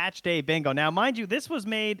my patch day bingo. Now, mind you, this was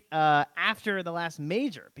made after the last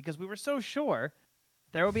major because we were so sure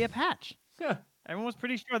there would be a patch. Everyone was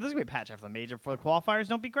pretty sure this would be a patch after the major for the qualifiers.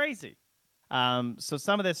 Don't be crazy. So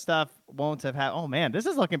some of this stuff won't have had. Oh man, this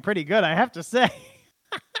is looking pretty good, I have to say.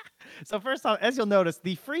 So first off, as you'll notice,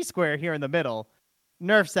 the free square here in the middle,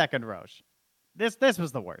 nerf second Roche. This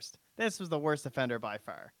was the worst. This was the worst offender by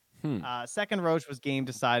far. Second Roche was game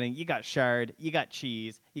deciding. You got Shard, you got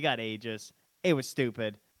Cheese, you got Aegis. It was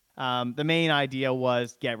stupid. The main idea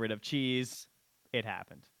was get rid of Cheese. It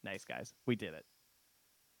happened. Nice, guys. We did it.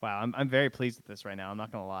 Wow, I'm very pleased with this right now. I'm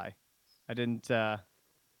not gonna lie. I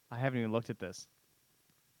haven't even looked at this.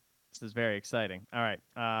 This is very exciting. All right.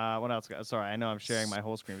 What else? Sorry, I know I'm sharing my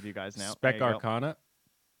whole screen with you guys now. Spec Arcana.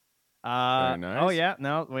 Very nice. Oh yeah,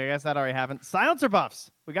 no, I guess that already happened. Silencer buffs.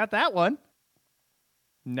 We got that one.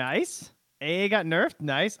 Nice. AA got nerfed.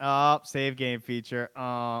 Nice. Oh, save game feature.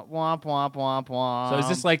 Womp womp womp womp. So is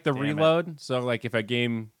this like the Damn reload? it. So like if a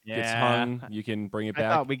game gets Yeah. hung, you can bring it I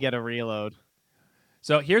back. thought we get a reload.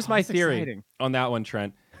 So here's my that's theory exciting. on that one,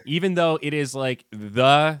 Trent. Even though it is like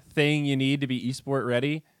the thing you need to be esport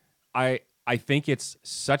ready, I think it's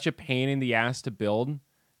such a pain in the ass to build,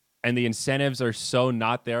 and the incentives are so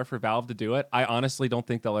not there for Valve to do it. I honestly don't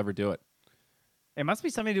think they'll ever do it. It must be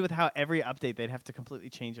something to do with how every update they'd have to completely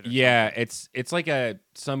change it. Or Yeah, something. it's like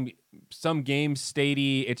some game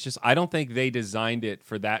statey. It's just I don't think they designed it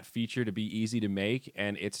for that feature to be easy to make,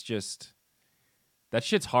 and it's just that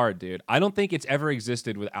shit's hard, dude. I don't think it's ever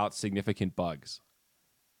existed without significant bugs.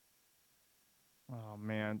 Oh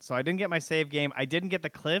man. So I didn't get my save game. I didn't get the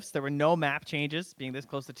cliffs. There were no map changes being this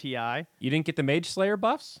close to TI. You didn't get the Mage Slayer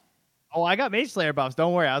buffs? Oh, I got Mage Slayer buffs.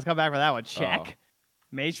 Don't worry. I was coming back for that one. Check.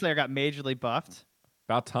 Mage Slayer got majorly buffed.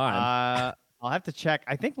 About time. I'll have to check.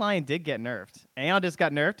 I think Lion did get nerfed. Aeon just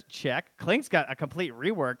got nerfed. Check. Klink's got a complete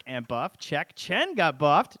rework and buff. Check. Chen got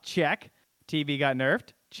buffed. Check. TV got nerfed.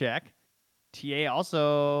 Check. TA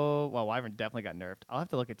also. Well, Wyvern definitely got nerfed. I'll have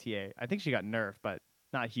to look at TA. I think she got nerfed, but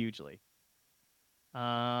not hugely.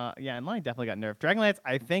 Yeah, and Lion definitely got nerfed. Dragonlance,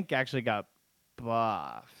 I think, actually got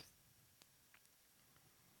buffed.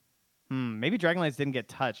 Maybe Dragonlance didn't get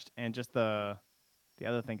touched, and just the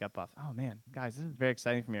other thing got buffed. Oh man, guys, this is very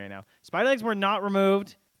exciting for me right now. Spider legs were not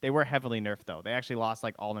removed. They were heavily nerfed though. They actually lost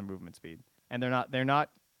like all their movement speed, and they're not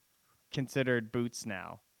considered boots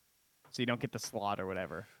now, so you don't get the slot or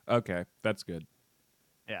whatever. Okay, that's good.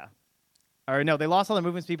 Yeah. Or no, they lost all their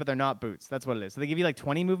movement speed, but they're not boots. That's what it is. So they give you like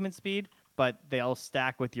 20 movement speed, but they all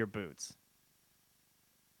stack with your boots.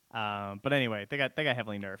 But anyway, they got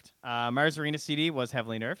heavily nerfed. Mars Arena CD was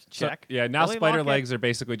heavily nerfed. Check. So, yeah, now Holy spider Locket. legs are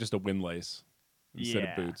basically just a windlace instead Yeah.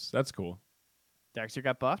 of boots. That's cool. Darkseer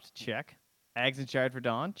got buffed. Check. Ags and Shard for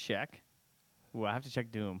Dawn. Check. Ooh, I have to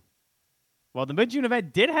check Doom. Well, the mid-June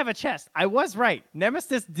event did have a chest. I was right.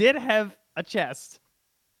 Nemesis did have a chest.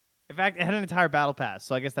 In fact, it had an entire battle pass,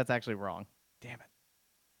 so I guess that's actually wrong. Damn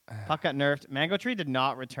it. Puck got nerfed. Mango Tree did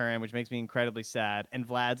not return, which makes me incredibly sad. And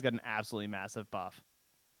Vlad's got an absolutely massive buff.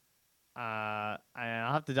 I'll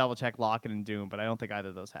have to double check Locket and Doom, but I don't think either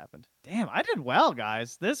of those happened. Damn, I did well,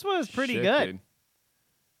 guys. This was pretty Shit, good. dude.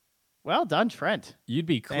 Well done, Trent. You'd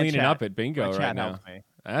be cleaning chat. up at bingo My right chat now. helped me.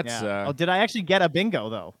 That's Yeah. Oh, did I actually get a bingo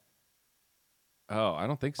though? I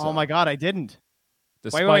don't think so. Oh my god, I didn't.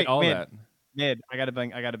 Despite wait, all mid. that. Mid, I got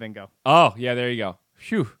a bingo. Oh, yeah, there you go.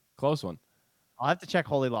 Phew, close one. I'll have to check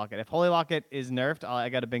Holy Locket. If Holy Locket is nerfed, I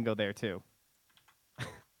got a bingo there too.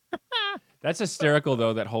 That's hysterical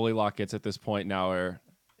though that Holy Lock gets at this point now where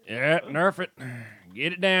nerf it.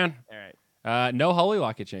 Get it down. All right. No Holy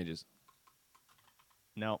Locket changes.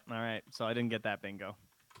 No. All right. So I didn't get that bingo.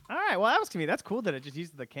 All right. Well, that was convenient. That's cool that it just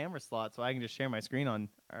used the camera slot so I can just share my screen on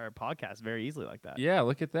our podcast very easily like that. Yeah,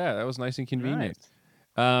 look at that. That was nice and convenient.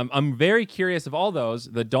 Nice. I'm very curious of all those.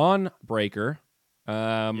 The Dawnbreaker.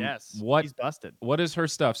 Yes. He's busted. What is her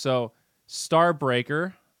stuff? So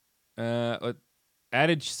Starbreaker.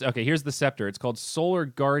 Added. Okay, here's the scepter. It's called Solar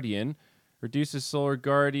Guardian. Reduces Solar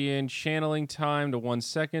Guardian channeling time to 1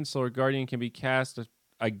 second. Solar Guardian can be cast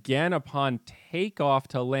again upon takeoff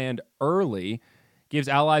to land early. Gives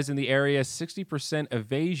allies in the area 60%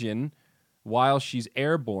 evasion while she's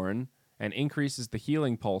airborne and increases the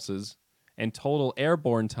healing pulses. and total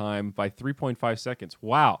airborne time by 3.5 seconds.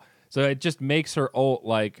 Wow. So it just makes her ult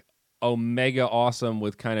like Omega awesome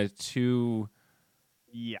with kind of two.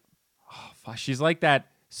 Yeah. Oh, she's like that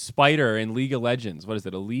spider in League of Legends. What is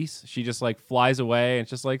it, Elise? She just like flies away and it's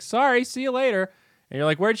just like, sorry, see you later. And you're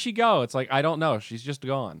like, where'd she go? It's like, I don't know. She's just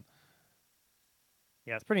gone.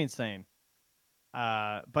 Yeah, it's pretty insane.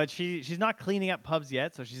 But she's not cleaning up pubs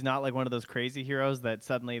yet, so she's not like one of those crazy heroes that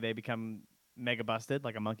suddenly they become mega busted,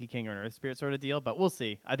 like a Monkey King or an Earth Spirit sort of deal. But we'll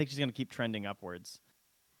see. I think she's gonna keep trending upwards.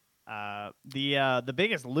 The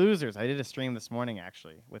biggest losers. I did a stream this morning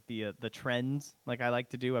actually with the trends, like I like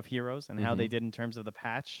to do, of heroes and how they did in terms of the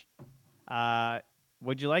patch.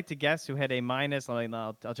 Would you like to guess who had a minus?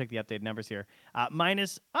 I'll check the updated numbers here.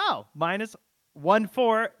 Minus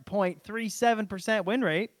 14.37% win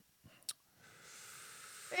rate.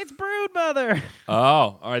 It's Broodmother.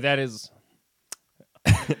 Oh, all right. That is.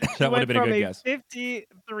 That would have been a good guess.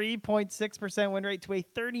 53.6% win rate to a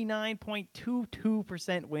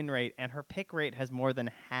 39.22% win rate, and her pick rate has more than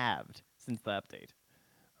halved since the update.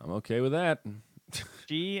 I'm okay with that.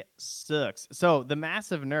 She sucks. So the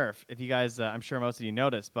massive nerf, if you guys, I'm sure most of you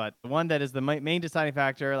noticed, but the one that is the main deciding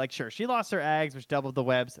factor, like sure, she lost her eggs, which doubled the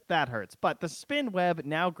webs. That hurts. But the spin web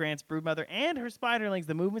now grants Broodmother and her spiderlings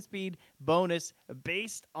the movement speed bonus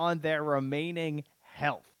based on their remaining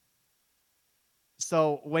health.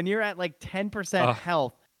 So when you're at like 10%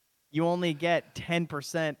 health, you only get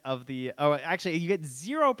 10% of the, actually you get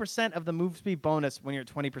 0% of the move speed bonus when you're at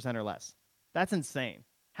 20% or less. That's insane.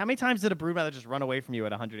 How many times did a Broodmother just run away from you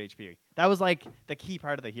at 100 HP? That was like the key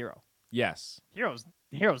part of the hero. Yes. Hero's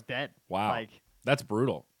dead. Wow. Like, that's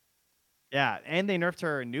brutal. Yeah, and they nerfed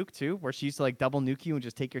her nuke too, where she used to like double nuke you and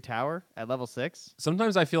just take your tower at level 6.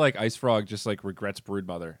 Sometimes I feel like Ice Frog just like regrets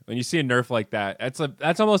Broodmother. When you see a nerf like that,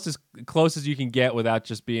 that's almost as close as you can get without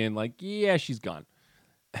just being like, yeah, she's gone.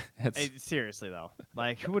 Seriously though,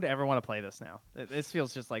 like who would ever want to play this now? This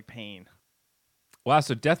feels just like pain. Wow,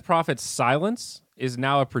 so Death Prophet's silence is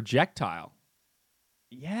now a projectile.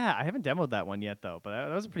 Yeah, I haven't demoed that one yet though, but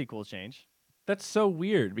that was a pretty cool change. That's so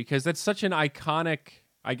weird because that's such an iconic.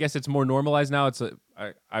 I guess it's more normalized now.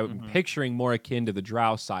 I'm picturing more akin to the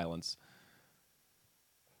Drow silence.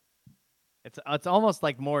 It's almost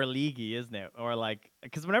like more leaguey, isn't it? Or like,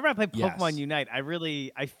 because whenever I play Pokemon Unite,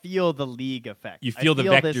 I feel the league effect. You feel the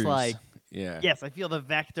vectors. This, like, yeah. Yes, I feel the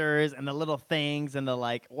vectors and the little things and the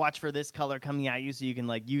like. Watch for this color coming at you, so you can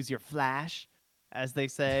like use your flash, as they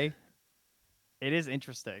say. It is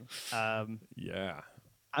interesting. Yeah.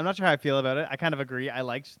 I'm not sure how I feel about it. I kind of agree. I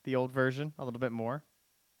liked the old version a little bit more.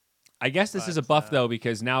 I guess this is a buff though,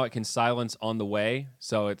 because now it can silence on the way,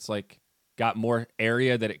 so it's like got more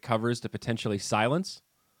area that it covers to potentially silence.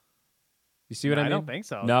 You see what I mean? I don't think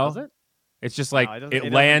so. No, does it? It's just like no,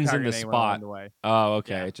 it lands in the spot. The oh,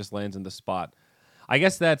 okay. Yeah. It just lands in the spot. I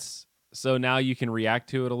guess that's so now you can react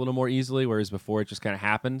to it a little more easily, whereas before it just kind of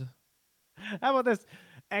happened. How about this?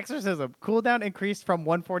 Exorcism cooldown increased from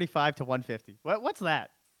 145 to 150. What's that?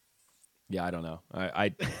 Yeah, I don't know.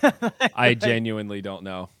 I genuinely don't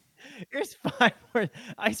know. Here's 5 more.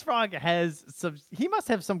 Ice Frog has some. He must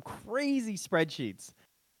have some crazy spreadsheets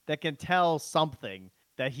that can tell something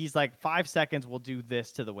that he's like 5 seconds will do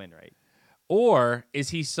this to the win rate. Or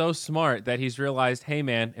is he so smart that he's realized, hey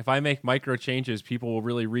man, if I make micro changes, people will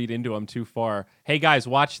really read into them too far. Hey guys,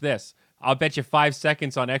 watch this. I'll bet you 5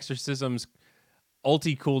 seconds on Exorcism's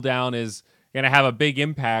ulti cooldown is going to have a big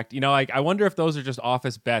impact. You know, like I wonder if those are just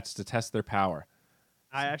office bets to test their power.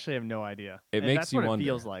 I actually have no idea. It makes that's you what wonder. It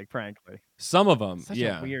feels like, frankly. Some of them, Such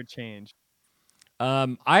yeah. a weird change. With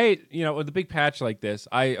a big patch like this,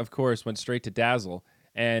 I of course went straight to Dazzle,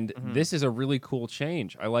 and this is a really cool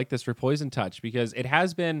change. I like this for Poison Touch because it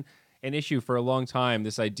has been an issue for a long time.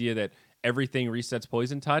 This idea that everything resets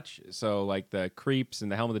Poison Touch, so like the creeps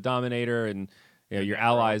and the Helm of the Dominator and your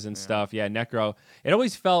allies and stuff. Yeah, Necro. It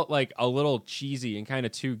always felt like a little cheesy and kind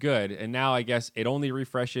of too good. And now I guess it only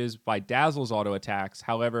refreshes by Dazzle's auto attacks.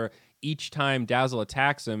 However, each time Dazzle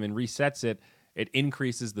attacks him and resets it, it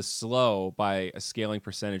increases the slow by a scaling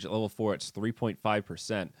percentage. At level 4, it's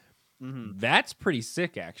 3.5%. That's pretty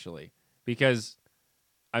sick, actually. Because,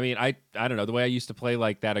 I mean, I don't know. The way I used to play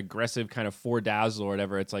like that aggressive kind of 4 Dazzle or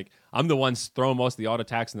whatever, it's like I'm the one throwing most of the auto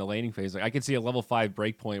attacks in the laning phase. Like I could see a level 5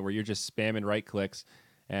 breakpoint where you're just spamming right clicks,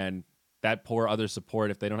 and that poor other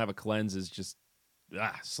support, if they don't have a cleanse, is just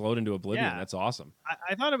slowed into oblivion. Yeah. That's awesome.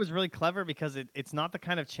 I thought it was really clever because it's not the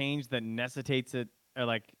kind of change that necessitates it, or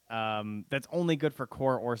like that's only good for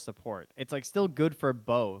core or support. It's like still good for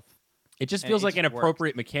both. It just feels like an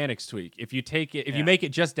appropriate mechanics tweak. If you take it, if you make it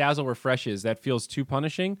just Dazzle refreshes, that feels too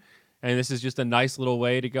punishing. And this is just a nice little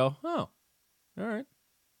way to go, oh, all right.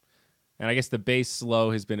 And I guess the base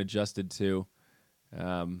slow has been adjusted too.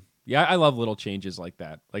 Yeah, I love little changes like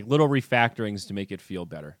that, like little refactorings to make it feel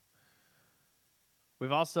better.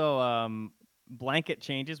 We've also blanket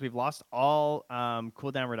changes. We've lost all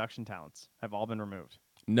cooldown reduction talents. Have all been removed.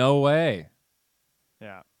 No way.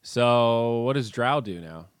 Yeah. So what does Drow do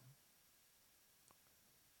now?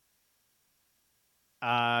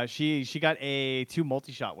 She got a 2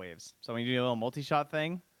 multi-shot waves. So when you do a little multi-shot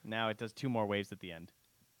thing, now it does 2 more waves at the end.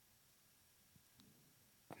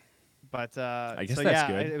 But I guess so that's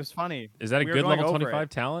yeah, good. it was funny. Is that a We were good going level over 25 it.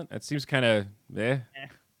 talent? That seems kind of Yeah,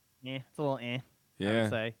 it's a little I Yeah. would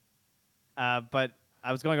say. But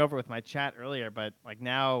I was going over it with my chat earlier, but like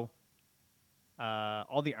now,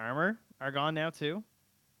 all the armor are gone now too.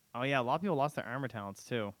 Oh yeah, a lot of people lost their armor talents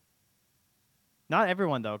too. Not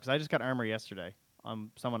everyone though, because I just got armor yesterday.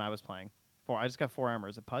 Someone I was playing. I just got 4 armor.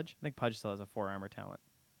 Is it Pudge? I think Pudge still has a 4 armor talent.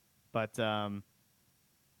 But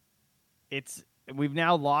we've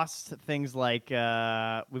now lost things like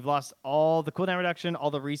we've lost all the cooldown reduction,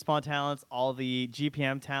 all the respawn talents, all the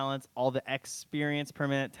GPM talents, all the experience per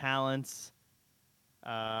minute talents,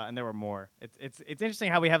 and there were more. It's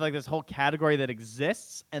interesting how we have like this whole category that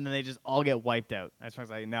exists, and then they just all get wiped out. I was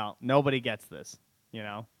like, no, nobody gets this, you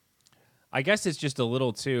know. I guess it's just a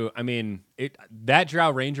little too. I mean, that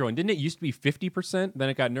Drow Ranger one, didn't it used to be 50%? Then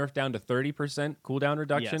it got nerfed down to 30% cooldown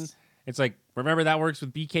reduction. Yes. It's like, remember that works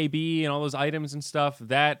with BKB and all those items and stuff.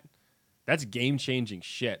 That's game changing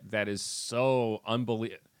shit. That is so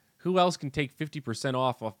unbelievable. Who else can take 50%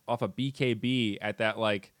 off a BKB at that?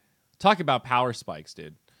 Like, talk about power spikes,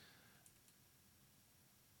 dude.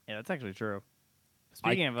 Yeah, that's actually true.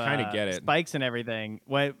 Speaking of kinda get it. spikes and everything,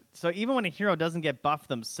 so even when a hero doesn't get buffed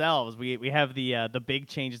themselves, we have the big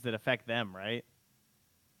changes that affect them, right?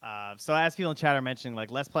 So as people in chat are mentioning, like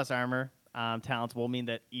less plus armor talents will mean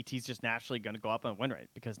that ET's just naturally going to go up on win rate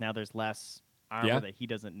because now there's less armor that he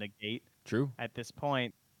doesn't negate. True. At this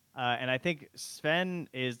point. And I think Sven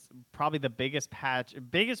is probably the biggest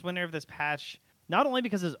winner of this patch, not only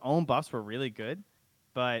because his own buffs were really good,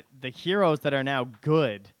 but the heroes that are now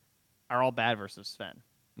good are all bad versus Sven.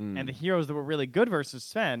 And the heroes that were really good versus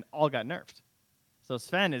Sven all got nerfed. So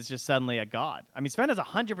Sven is just suddenly a god. I mean, Sven has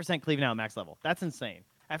 100% cleave now at max level. That's insane.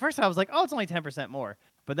 At first I was like, oh, it's only 10% more.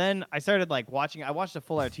 But then I started like I watched a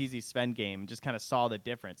full RTZ Sven game and just kind of saw the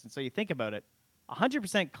difference. And so you think about it,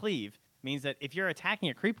 100% cleave means that if you're attacking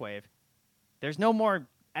a creep wave, there's no more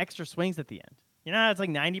extra swings at the end. You know, it's like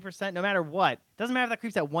 90%, no matter what. Doesn't matter if that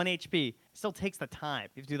creep's at 1 HP. It still takes the time.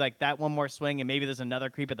 You have to do like that one more swing, and maybe there's another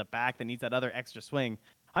creep at the back that needs that other extra swing.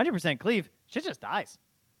 100% cleave, shit just dies,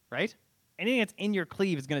 right? Anything that's in your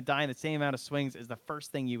cleave is going to die in the same amount of swings as the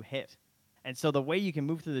first thing you hit. And so the way you can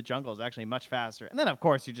move through the jungle is actually much faster. And then, of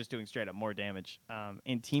course, you're just doing straight up more damage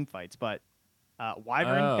in team fights. But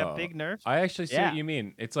Wyvern got big nerfs. I actually see what you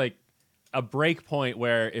mean. It's like a break point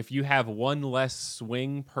where if you have one less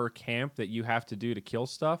swing per camp that you have to do to kill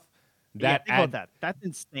stuff, think about that. That's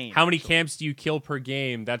insane. How many camps do you kill per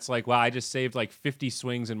game? That's like, wow, I just saved like 50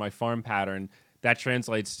 swings in my farm pattern. That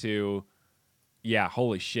translates to, yeah,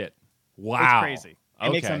 holy shit. Wow. It's crazy.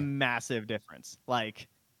 It makes a massive difference. Like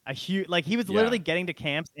a huge, like he was literally getting to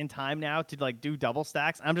camps in time now to like do double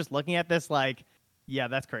stacks. I'm just looking at this like, yeah,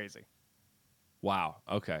 that's crazy. Wow.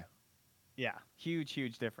 Okay. Yeah,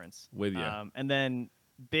 huge difference. With you. And then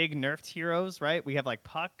big nerfed heroes, right? We have like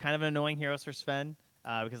Puck, kind of an annoying hero for Sven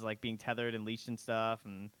because of, like being tethered and leashed and stuff,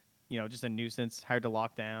 and just a nuisance, hard to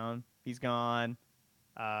lock down. He's gone.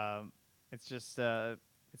 It's just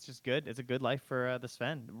good. It's a good life for the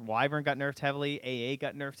Sven. Wyvern got nerfed heavily. AA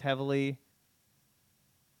got nerfed heavily.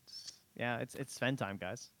 It's Sven time,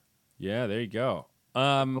 guys. Yeah, there you go.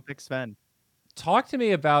 Go pick Sven. Talk to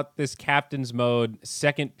me about this captain's mode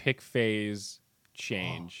second pick phase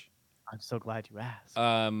change. I'm so glad you asked.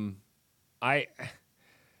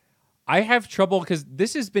 I have trouble because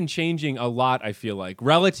this has been changing a lot, I feel like,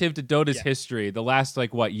 relative to Dota's history. The last,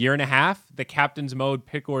 year and a half, the captain's mode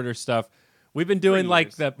pick order stuff. We've been doing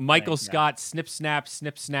like the Michael Scott snip,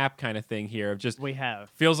 snap kind of thing here. Of just we have.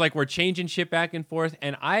 Feels like we're changing shit back and forth.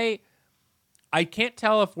 And I can't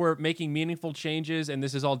tell if we're making meaningful changes and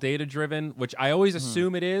this is all data driven, which I always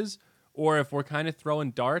assume it is, or if we're kind of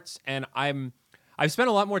throwing darts. And I've spent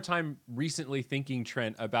a lot more time recently thinking,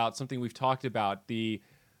 Trent, about something we've talked about, the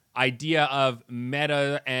idea of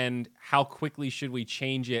meta and how quickly should we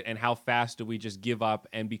change it and how fast do we just give up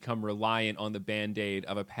and become reliant on the Band-Aid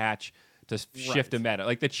of a patch to shift a meta.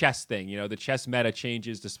 Like the chess thing, the chess meta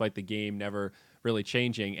changes despite the game never really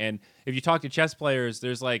changing. And if you talk to chess players,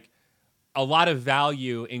 there's like a lot of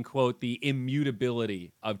value in, quote, the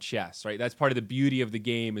immutability of chess, right? That's part of the beauty of the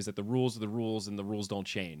game is that the rules are the rules and the rules don't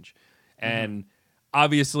change. And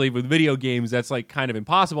obviously with video games, that's like kind of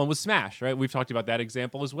impossible. And with Smash, right? We've talked about that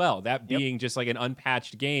example as well. That being just like an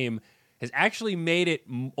unpatched game has actually made it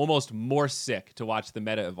almost more sick to watch the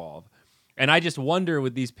meta evolve. And I just wonder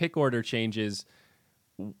with these pick order changes,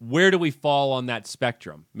 where do we fall on that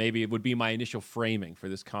spectrum? Maybe it would be my initial framing for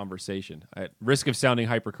this conversation, at risk of sounding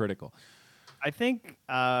hypercritical. I think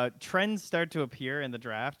trends start to appear in the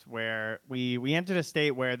draft where we entered a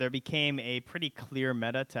state where there became a pretty clear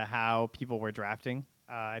meta to how people were drafting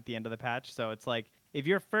at the end of the patch. So it's like, if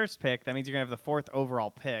you're first pick, that means you're going to have the 4th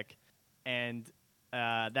overall pick. And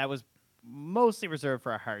that was mostly reserved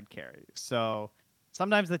for a hard carry. So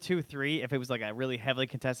sometimes the 2-3, if it was like a really heavily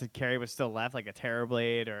contested carry was still left, like a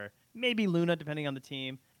Terrorblade or maybe Luna, depending on the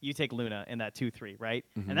team, you take Luna in that 2-3, right?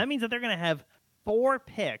 And that means that they're going to have 4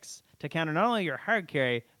 picks to counter not only your hard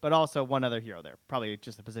carry, but also one other hero there. Probably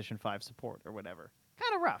just a position 5 support or whatever.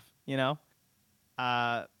 Kind of rough, you know?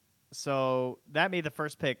 So that made the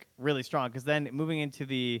first pick really strong, because then moving into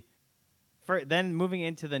the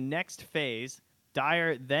next phase,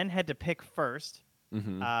 Dire then had to pick first,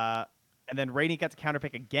 and then Radiant got to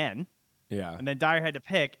counterpick again. Yeah. And then Dire had to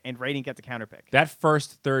pick, and Radiant got to counterpick. That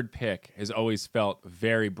first third pick has always felt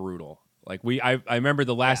very brutal. Like I remember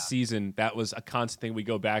the last season, that was a constant thing we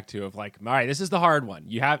go back to of like, all right, this is the hard one.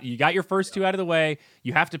 You got your first 2 out of the way.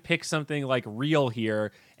 You have to pick something like real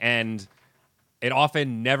here, and it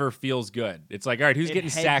often never feels good. It's like, all right, who's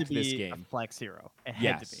getting sacked this game? A flex hero. It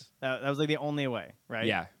had to be. That was like the only way, right?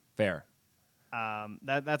 Yeah, fair.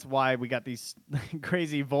 That's why we got these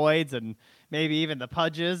crazy voids and maybe even the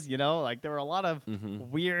pudges, you know, like there were a lot of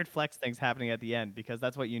weird flex things happening at the end, because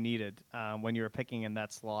that's what you needed when you were picking in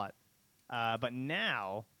that slot. But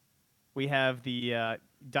now we have the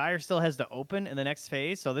Dire still has to open in the next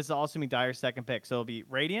phase. So this is all assuming Dire's second pick. So it'll be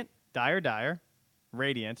Radiant, Dire,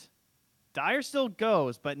 Radiant. Dire still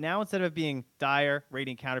goes, but now instead of it being Dire,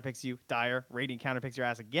 Radiant counterpicks you, Dire, Radiant counterpicks your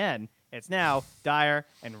ass again, it's now Dire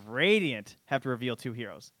and Radiant have to reveal 2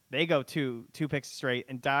 heroes. They go two picks straight,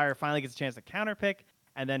 and Dire finally gets a chance to counterpick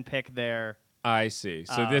and then pick their... I see.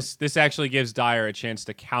 So this actually gives Dire a chance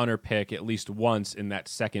to counterpick at least once in that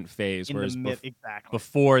second phase, whereas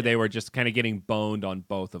before they were just kind of getting boned on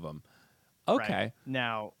both of them. Okay.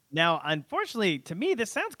 Right. Now, unfortunately, to me,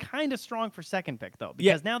 this sounds kind of strong for second pick, though,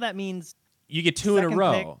 because now that means you get 2 in a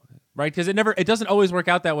row, right? Because it doesn't always work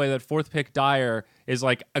out that way. That 4th pick Dire is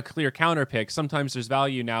like a clear counter pick. Sometimes there's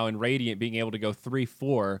value now in Radiant being able to go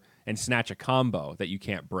 3-4 and snatch a combo that you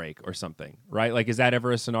can't break or something, right? Like, is that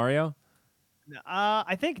ever a scenario?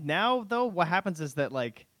 I think now, though, what happens is that,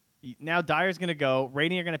 like, now Dire's going to go,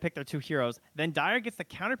 Radiant are going to pick their 2 heroes, then Dire gets to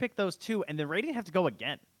counterpick those 2, and then Radiant have to go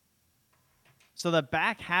again. So the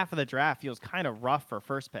back half of the draft feels kind of rough for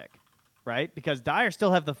first pick, right? Because Dire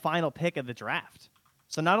still have the final pick of the draft.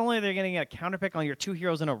 So not only are they getting a counterpick on your 2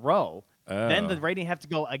 heroes in a row, then the Radiant have to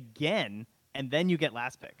go again, and then you get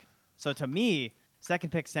last pick. So to me,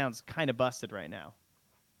 second pick sounds kind of busted right now.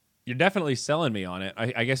 You're definitely selling me on it.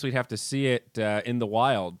 I guess we'd have to see it in the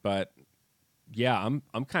wild, but yeah,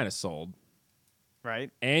 I'm kind of sold.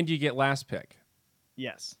 Right? And you get last pick.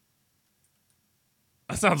 Yes.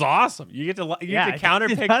 That sounds awesome. You get to counter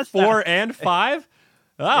pick 4 and 5.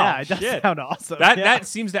 Oh, yeah, it shit. does sound awesome. That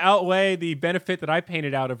seems to outweigh the benefit that I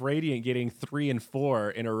painted out of Radiant getting 3 and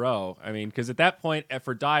 4 in a row. I mean, because at that point,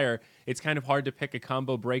 for Dire, it's kind of hard to pick a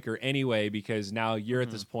combo breaker anyway, because now you're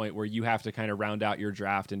at this point where you have to kind of round out your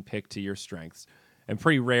draft and pick to your strengths. And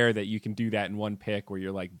pretty rare that you can do that in one pick where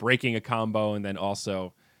you're like breaking a combo and then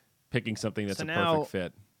also picking something that's a perfect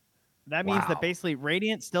fit. That means that basically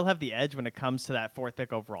Radiant still have the edge when it comes to that 4th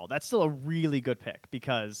pick overall. That's still a really good pick,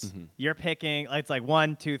 because you're picking, it's like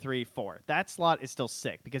 1, 2, 3, 4. That slot is still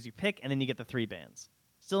sick because you pick and then you get the 3 bans.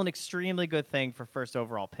 Still an extremely good thing for first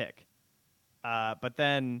overall pick. But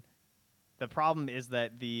then the problem is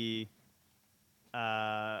that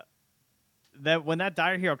that when that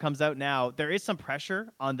Dire hero comes out now, there is some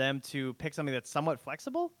pressure on them to pick something that's somewhat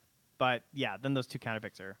flexible. But yeah, then those 2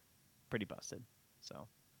 counterpicks are pretty busted. So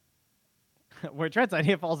where Trent's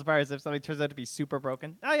idea falls apart is if something turns out to be super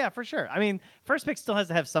broken. Oh yeah, for sure. I mean, first pick still has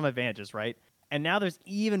to have some advantages, right? And now there's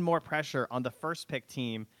even more pressure on the first pick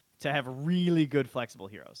team to have really good flexible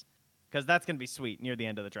heroes, because that's going to be sweet near the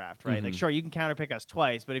end of the draft, right? Like, sure, you can counterpick us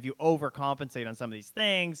twice, but if you overcompensate on some of these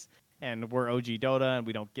things, and we're OG Dota and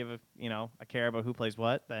we don't give a care about who plays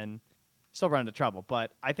what, then still run into trouble.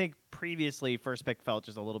 But I think previously first pick felt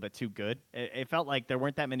just a little bit too good. It felt like there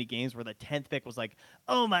weren't that many games where the 10th pick was like,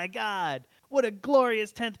 oh my God, what a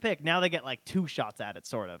glorious 10th pick. Now they get like 2 shots at it,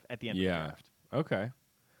 sort of, at the end of the draft. Okay.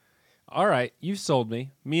 All right. You've sold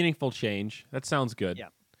me. Meaningful change. That sounds good. Yeah.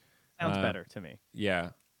 Sounds better to me.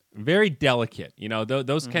 Yeah. very delicate. You know,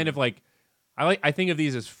 those kind of like I think of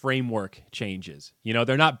these as framework changes. You know,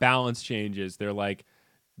 they're not balance changes.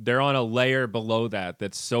 They're on a layer below that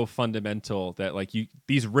that's so fundamental that like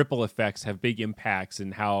these ripple effects have big impacts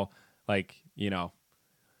in how like, you know,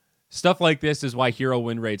 stuff like this is why hero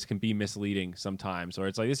win rates can be misleading sometimes, or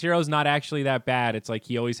it's like this hero's not actually that bad. It's like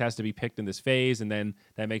he always has to be picked in this phase, and then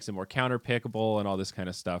that makes him more counter pickable and all this kind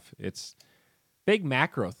of stuff. It's big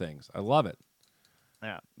macro things. I love it.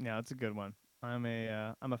 Yeah, it's a good one. I'm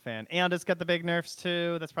a fan, and it's got the big nerfs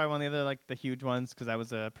too. That's probably one of the other like the huge ones because that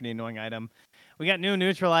was a pretty annoying item. We got new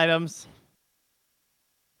neutral items.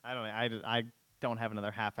 I don't have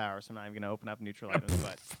another half hour, so I'm not even gonna open up neutral items.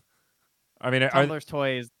 But I mean, Tumblr's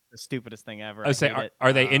toy is the stupidest thing ever. I would say,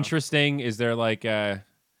 are they interesting? Is there like are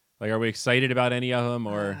we excited about any of them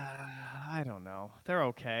or? I don't know. They're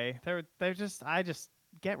okay. They're just I just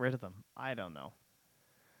get rid of them. I don't know.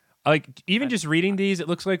 Like even just reading these, it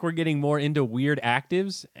looks like we're getting more into weird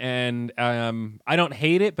actives, and I don't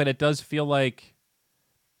hate it, but it does feel like,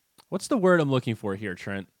 what's the word I'm looking for here,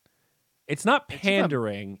 Trent? It's not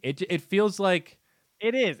pandering. It feels like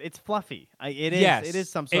it is. It's fluffy. It is. Yes. It is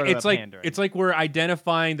some sort of pandering. It's like we're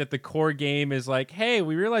identifying that the core game is like, hey,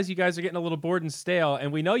 we realize you guys are getting a little bored and stale,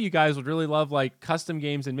 and we know you guys would really love like custom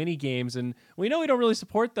games and mini games, and we know we don't really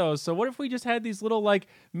support those. So what if we just had these little like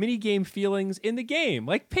mini game feelings in the game,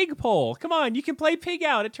 like Pig Pole? Come on, you can play Pig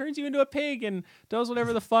Out. It turns you into a pig and does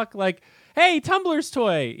whatever the fuck. Like, hey, Tumblr's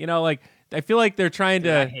toy. You know, like. I feel like they're trying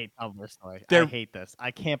to. I hate Tumblr's toy. I hate this.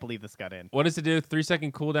 I can't believe this got in. What does it do?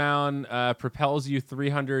 3-second cooldown, propels you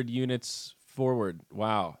 300 units forward.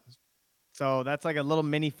 Wow. So that's like a little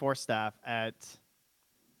mini force staff at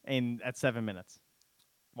 7 minutes.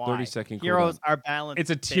 Why? 30-second Heroes cooldown. Are balanced. It's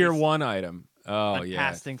a tier 1 item. Oh yeah.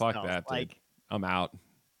 Casting Fuck spells. that, dude. Like, I'm out.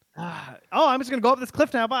 I'm just gonna go up this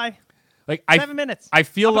cliff now. Bye. Like 7 minutes. I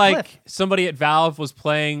feel like cliff. somebody at Valve was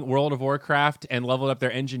playing World of Warcraft and leveled up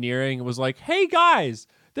their engineering and was like, "Hey guys,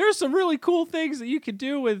 there's some really cool things that you could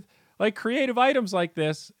do with like creative items like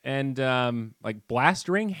this." And like Blast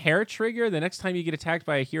Ring, Hair Trigger. The next time you get attacked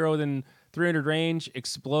by a hero within 300 range,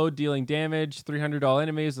 explode, dealing damage. 300 all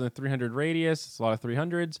enemies within 300 radius. It's a lot of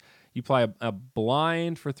 300s. You apply a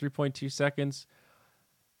blind for 3.2 seconds.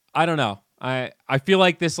 I don't know. I feel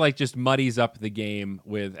like this like just muddies up the game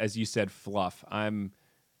with, as you said, fluff. I'm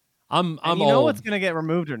you know what's gonna get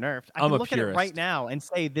removed or nerfed. I can look at it purist. right now and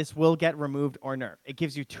say this will get removed or nerfed. It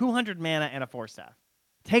gives you 200 mana and a force staff.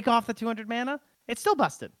 Take off the 200 mana, it's still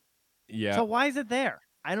busted. Yeah. So why is it there?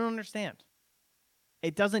 I don't understand.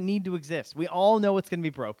 It doesn't need to exist. We all know it's gonna be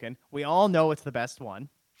broken. We all know it's the best one.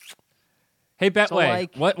 Hey Betway,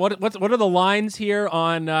 what are the lines here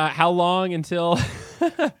on how long until?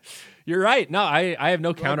 You're right. No, I have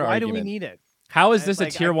no counter argument. Why do we need it? How is this a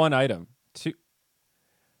tier 1 item?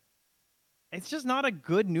 It's just not a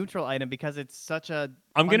good neutral item because it's such a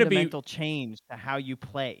fundamental change to how you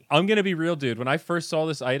play. I'm going to be real, dude. When I first saw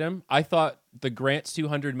this item, I thought the grants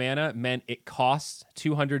 200 mana meant it costs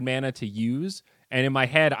 200 mana to use. And in my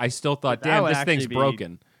head, I still thought, damn, this thing's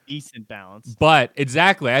broken. Decent balance. But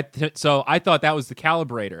exactly. So I thought that was the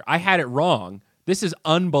calibrator. I had it wrong. This is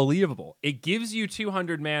unbelievable. It gives you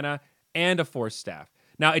 200 mana and a force staff.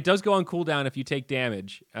 Now, it does go on cooldown if you take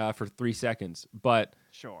damage for 3 seconds, but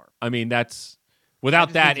sure. I mean, that's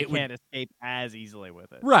without that, it can't escape as easily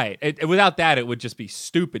with it. Right. Without that, it would just be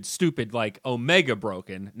stupid, like Omega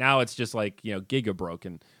broken. Now it's just like, Giga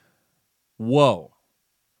broken. Whoa.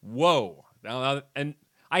 Now, and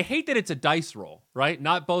I hate that it's a dice roll, right?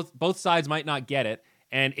 Not both sides might not get it,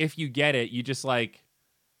 and if you get it, you just like,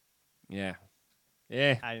 yeah.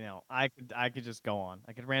 Yeah, I know. I could just go on.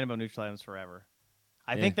 I could rant about neutral items forever.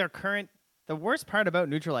 I think the worst part about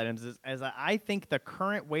neutral items is I think the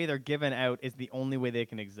current way they're given out is the only way they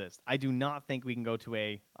can exist. I do not think we can go to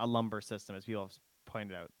a lumber system, as people have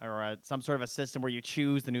pointed out, or some sort of a system where you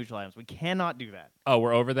choose the neutral items. We cannot do that. Oh,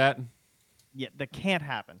 we're over that? Yeah, that can't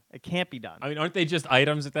happen. It can't be done. I mean, aren't they just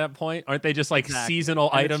items at that point? Aren't they just like seasonal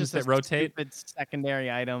items that rotate? It's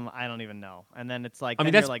secondary item. I don't even know. And then it's like,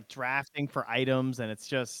 you're like drafting for items, and it's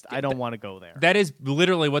just, I don't want to go there. That is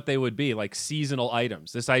literally what they would be, like seasonal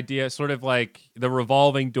items. This idea, sort of like the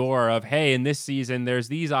revolving door of, hey, in this season, there's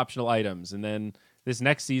these optional items, and then this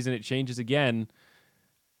next season, it changes again.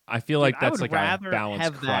 I feel like that's like a balance crutch. I would rather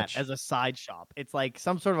have that as a side shop. It's like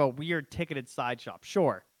some sort of a weird ticketed side shop.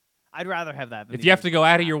 Sure. I'd rather have that. If you have to go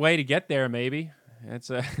out of your way to get there, maybe. It's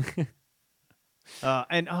a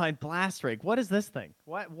And Blast Rake. What is this thing?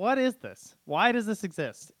 What is this? Why does this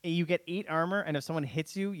exist? You get 8 armor, and if someone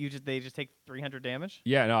hits you, they just take 300 damage.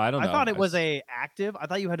 Yeah, no, I don't I know. thought it was a active. I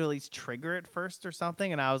thought you had to at least trigger it first or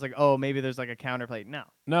something, and I was like, oh, maybe there's like a counterplay.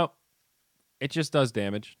 No, it just does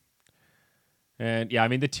damage. And yeah, I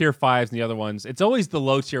mean the tier 5s and the other ones, it's always the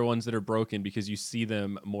low tier ones that are broken because you see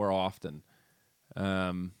them more often.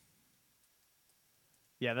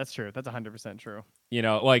 Yeah, that's true. That's 100% true. You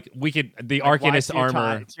know, like the Like, why Arcanist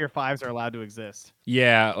armor. tier 5s are allowed to exist.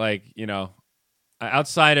 Yeah, like, you know,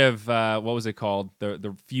 outside of what was it called?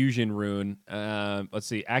 The fusion rune. Let's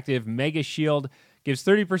see. Active Mega Shield gives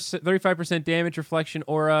 35% damage reflection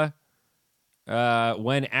aura.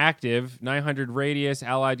 When active, 900 radius,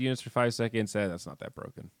 allied units for 5 seconds. That's not that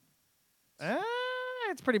broken.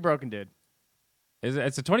 It's pretty broken, dude.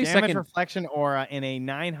 It's a 20 Damage second reflection aura in a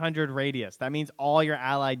 900 radius. That means all your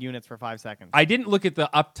allied units for 5 seconds. I didn't look at the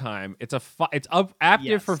uptime. It's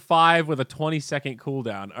active for 5 with a 20-second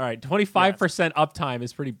cooldown. All right, 25% uptime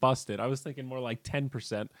is pretty busted. I was thinking more like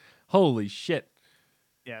 10%. Holy shit.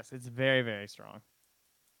 Yes, it's very, very strong.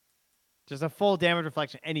 Just a full damage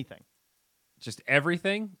reflection, anything. Just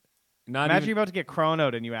everything? Imagine you're about to get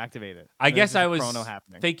chronoed and you activate it. I guess I was chrono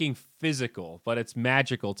happening. thinking physical, but it's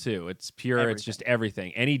magical too. It's pure. Everything. It's just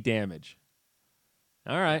everything. Any damage.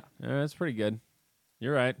 All right. That's pretty good.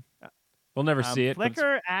 You're right. We'll never see it.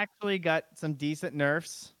 Flicker actually got some decent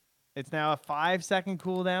nerfs. It's now a 5-second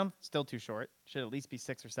cooldown. Still too short. Should at least be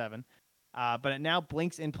 6 or 7. But it now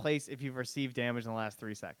blinks in place if you've received damage in the last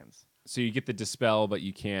 3 seconds. So you get the dispel, but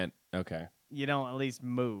you can't. Okay. You don't at least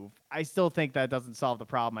move. I still think that doesn't solve the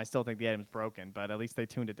problem. I still think the item's broken, but at least they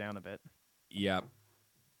tuned it down a bit. Yeah.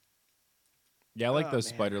 Yeah, I like those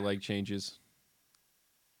spider leg changes.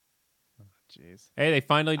 Jeez. Hey, they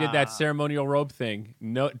finally did that ceremonial robe thing.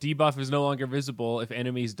 No debuff is no longer visible if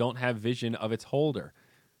enemies don't have vision of its holder.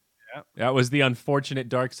 Yep. That was the unfortunate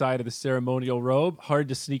dark side of the ceremonial robe. Hard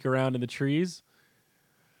to sneak around in the trees.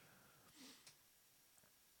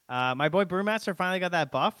 My boy Brewmaster finally got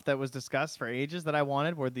that buff that was discussed for ages that I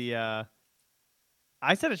wanted, where the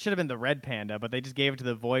I said it should have been the red panda, but they just gave it to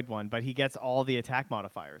the void one, but he gets all the attack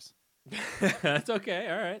modifiers. That's okay.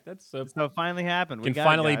 All right. That's so it finally happened. We can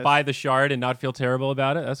finally buy the shard and not feel terrible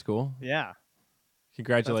about it. That's cool. Yeah.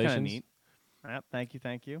 Congratulations. That's neat. Yep,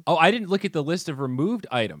 thank you. Oh, I didn't look at the list of removed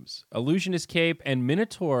items. Illusionist Cape and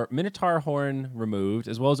Minotaur Horn removed,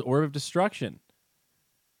 as well as Orb of Destruction.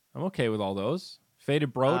 I'm okay with all those.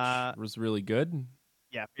 Faded Brooch was really good.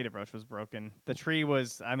 Yeah, Faded Brooch was broken. The tree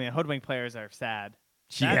was, I mean, Hoodwink players are sad.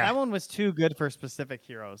 Yeah. That one was too good for specific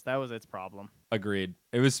heroes. That was its problem. Agreed.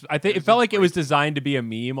 It was. I think it felt like it was designed to be a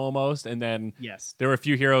meme almost, and then there were a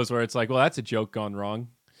few heroes where it's like, well, that's a joke gone wrong.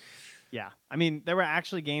 Yeah, I mean, there were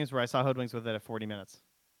actually games where I saw Hoodwinks with it at 40 minutes.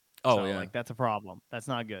 Oh, so, yeah. Like, that's a problem. That's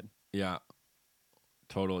not good. Yeah,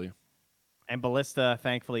 totally. And Ballista,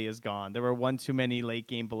 thankfully, is gone. There were one too many late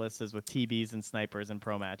game Ballistas with TBs and snipers in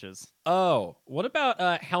pro matches. Oh, what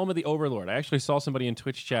about Helm of the Overlord? I actually saw somebody in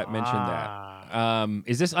Twitch chat mention that.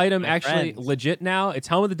 Is this item actually legit now? It's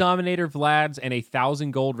Helm of the Dominator, Vlad's, and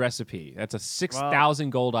 1,000 gold recipe. That's a 6,000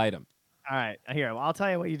 gold item. All right, here. Well, I'll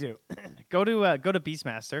tell you what you do. Go to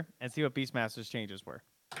Beastmaster and see what Beastmaster's changes were.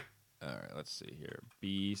 All right, let's see here.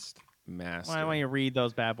 Beastmaster. Why don't you read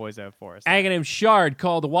those bad boys out for us? Aghanim Shard,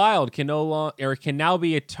 called Wild, can now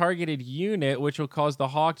be a targeted unit, which will cause the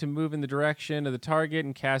Hawk to move in the direction of the target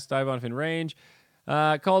and cast dive on if in range.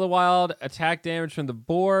 Call the Wild, attack damage from the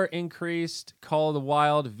boar increased. Call the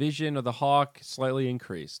Wild, vision of the Hawk slightly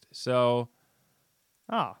increased. So,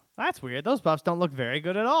 oh, that's weird. Those buffs don't look very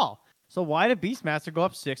good at all. So why did Beastmaster go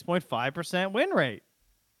up 6.5% win rate?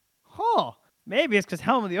 Huh. Maybe it's because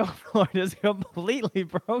Helm of the Overlord is completely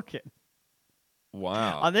broken.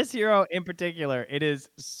 Wow. On this hero in particular, it is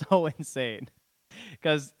so insane.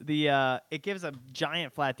 Because it gives a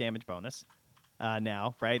giant flat damage bonus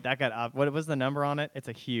now, right? That got up. What was the number on it? It's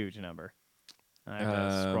a huge number. I have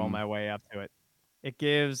to scroll my way up to it. It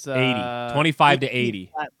gives 80. 25 to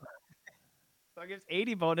 80. So it gives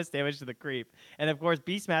 80 bonus damage to the creep. And of course,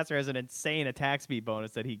 Beastmaster has an insane attack speed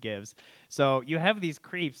bonus that he gives. So you have these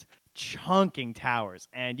creeps chunking towers,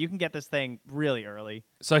 and you can get this thing really early.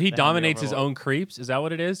 So he dominates his own creeps? Is that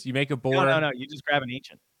what it is? You make a boar? No. You just grab an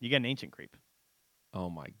ancient. You get an ancient creep. Oh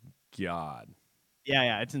my god.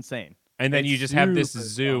 Yeah, it's insane. And then you just have this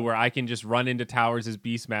zoo where I can just run into towers as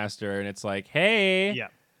Beastmaster, and it's like, hey. Yeah.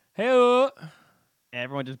 Hey.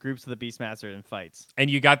 Everyone just groups to the Beastmaster and fights. And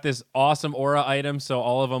you got this awesome aura item, so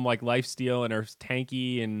all of them like lifesteal and are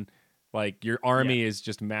tanky and Like your army is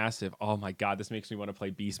just massive. Oh my god, this makes me want to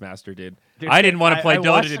play Beastmaster, dude. Dude, I didn't want to play I Dota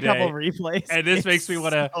watched today. a couple of replays, and this makes me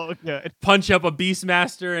want to so good. punch up a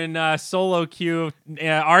Beastmaster and solo queue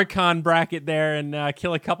Archon bracket there and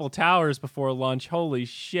kill a couple towers before lunch. Holy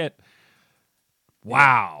shit!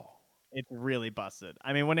 Wow. It's really busted.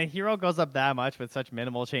 I mean, when a hero goes up that much with such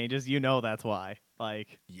minimal changes, you know that's why.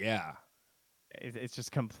 Like, Yeah. it's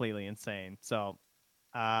just completely insane. So,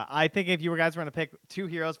 I think if you guys were going to pick 2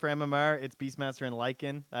 heroes for MMR, it's Beastmaster and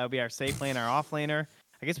Lycan. That would be our safe lane, our off laner.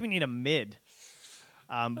 I guess we need a mid.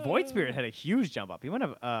 Void Spirit had a huge jump up. He went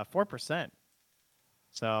up 4%.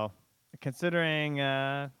 So,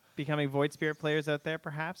 considering becoming Void Spirit players out there,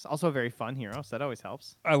 perhaps. Also a very fun hero, so that always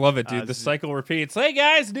helps. I love it, dude. The cycle repeats. Hey,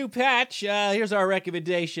 guys, new patch. Here's our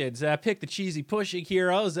recommendations. Pick the cheesy pushing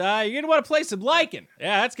heroes. You're going to want to play some Lycan.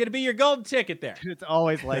 Yeah, that's going to be your golden ticket there. It's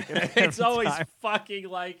always Lycan. It's always time. fucking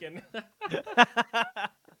Lycan.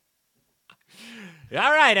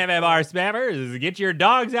 All right, MMR spammers, get your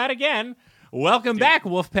dogs out again. Welcome back,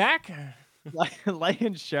 Wolfpack.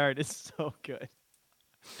 Lycan Shard is so good.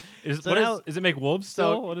 Does it make wolves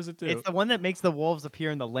still? What does it do? It's the one that makes the wolves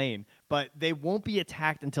appear in the lane, but they won't be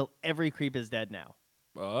attacked until every creep is dead now.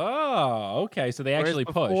 Oh, okay. So they actually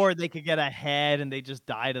push. Before they could get ahead and they just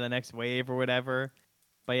die to the next wave or whatever.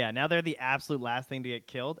 But yeah, now they're the absolute last thing to get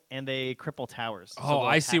killed, and they cripple towers. Oh,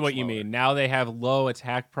 I see what you mean. Now they have low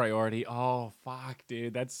attack priority. Oh, fuck,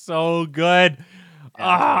 dude. That's so good.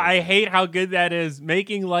 I hate how good that is.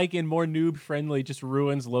 Making Lycan more noob-friendly just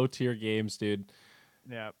ruins low-tier games, dude.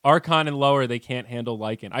 Yeah, Archon and lower, they can't handle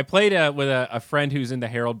Lycan. I played with a friend who's in the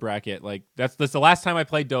Herald bracket. Like that's the last time I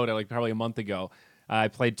played Dota, like probably a month ago. I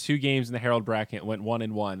played 2 games in the Herald bracket, went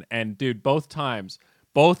 1-1, and dude, both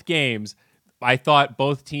games, I thought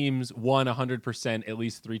both teams won 100% at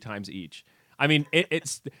least 3 times each. I mean,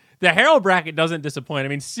 it's the Herald bracket doesn't disappoint. I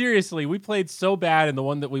mean, seriously, we played so bad in the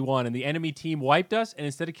one that we won, and the enemy team wiped us, and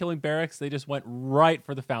instead of killing barracks, they just went right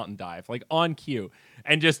for the fountain dive, like on cue,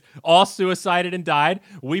 and just all suicided and died.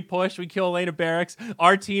 We push, we kill a lane of barracks.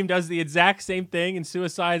 Our team does the exact same thing and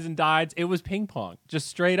suicides and dies. It was ping pong, just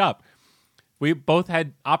straight up. We both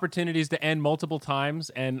had opportunities to end multiple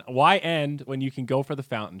times, and why end when you can go for the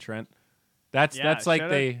fountain, Trent? That's like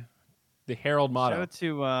the Herald motto. Shout out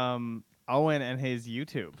to Owen and his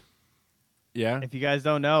YouTube. Yeah. If you guys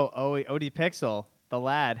don't know, OD Pixel, the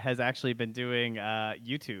lad, has actually been doing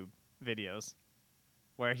YouTube videos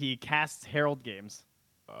where he casts Herald games.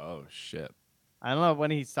 Oh, shit. I don't know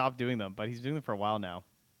when he stopped doing them, but he's doing them for a while now.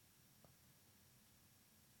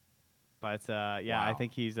 But yeah, Wow. I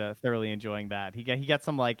think he's thoroughly enjoying that. He got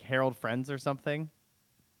some like Herald friends or something.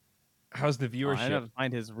 How's the I viewership? don't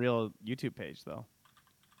find his real YouTube page though.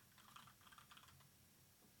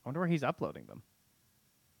 I wonder where he's uploading them.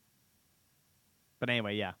 But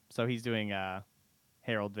anyway, yeah. So he's doing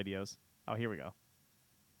Herald videos. Oh, here we go.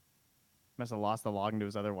 Must have lost the log into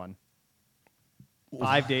his other one.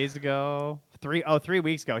 5 days ago, 3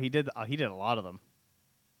 weeks ago, he did a lot of them.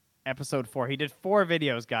 Episode 4, he did 4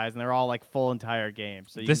 videos, guys, and they're all like full entire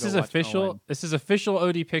games. So this is official. This is official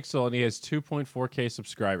OD Pixel, and he has 2.4K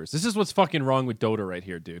subscribers. This is what's fucking wrong with Dota right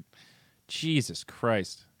here, dude. Jesus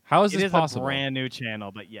Christ, how is this possible? It is a brand new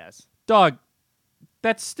channel, but yes, dog.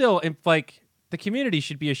 That's still like the community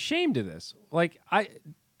should be ashamed of this. Like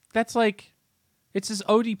that's like, it's his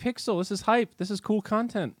OD Pixel. This is hype. This is cool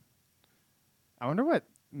content. I wonder what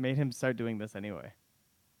made him start doing this anyway.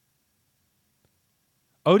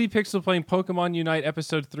 OD Pixel playing Pokemon Unite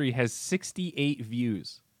Episode 3 has 68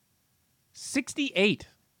 views. 68.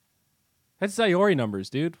 That's Sayori numbers,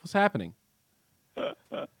 dude. What's happening?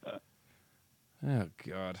 Oh,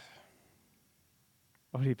 God.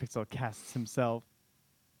 OD Pixel casts himself.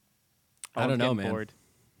 I don't know, man. Bored.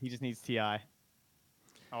 He just needs TI.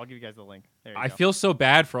 I'll give you guys the link. There you I go. feel so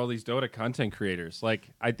bad for all these Dota content creators. Like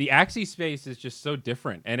the Axie space is just so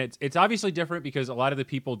different, and it's obviously different because a lot of the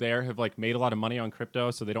people there have like made a lot of money on crypto,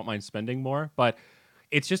 so they don't mind spending more. But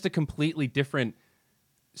it's just a completely different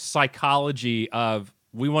psychology of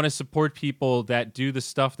we want to support people that do the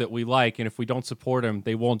stuff that we like, and if we don't support them,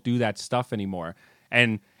 they won't do that stuff anymore.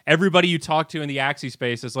 And everybody you talk to in the Axie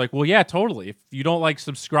space is like, well, yeah, totally. If you don't like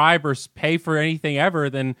subscribe or pay for anything ever,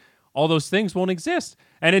 then all those things won't exist.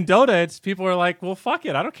 And in Dota, it's people are like, well, fuck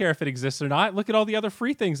it. I don't care if it exists or not. Look at all the other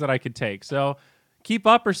free things that I could take. So keep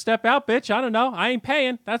up or step out, bitch. I don't know. I ain't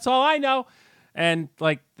paying. That's all I know. And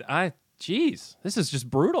like, geez, this is just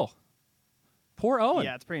brutal. Poor Owen.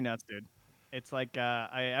 Yeah, it's pretty nuts, dude. It's like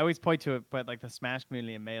I always point to it, but like the Smash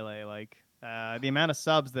community in Melee, like the amount of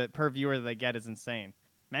subs that per viewer that they get is insane.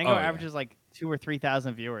 Mango averages like 2,000 or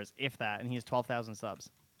 3,000 viewers, if that, and he has 12,000 subs.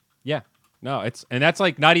 Yeah. No, and that's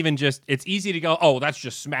like not even just, it's easy to go, oh, that's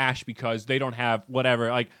just Smash because they don't have whatever.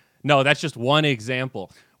 Like, no, that's just one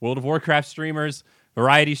example. World of Warcraft streamers,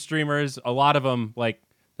 variety streamers, a lot of them, like,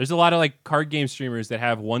 there's a lot of like card game streamers that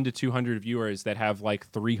have 1 to 200 viewers that have like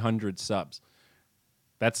 300 subs.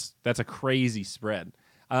 That's a crazy spread.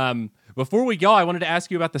 Before we go, I wanted to ask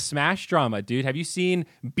you about the Smash drama, dude. Have you seen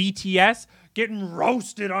BTS getting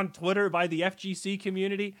roasted on Twitter by the FGC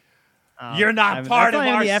community? You're not part of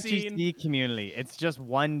our the scene. FGC community. It's just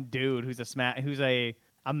one dude who's a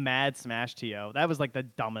mad Smash TO. That was like the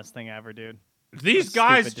dumbest thing ever, dude. These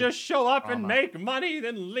guys just show up and make money,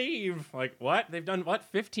 then leave. Like, what? They've done,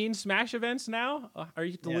 15 Smash events now? Are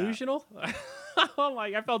you delusional? Yeah. Oh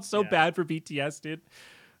my, I felt so bad for BTS, dude.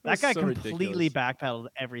 That guy completely backpedaled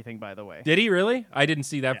everything, by the way. Did he really? I didn't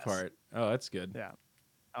see that part. Oh, that's good. Yeah.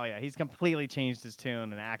 Oh, yeah. He's completely changed his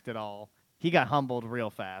tune and acted all... He got humbled real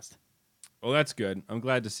fast. Well, that's good. I'm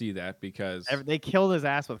glad to see that because... They killed his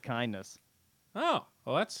ass with kindness. Oh,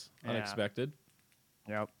 well, that's unexpected.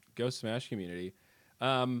 Yep. Go Smash community.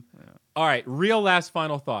 All right, real last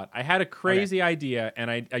final thought. I had a crazy idea, and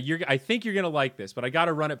I think you're going to like this, but I got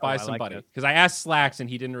to run it by somebody because I asked Slacks, and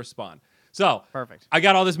he didn't respond. So perfect. I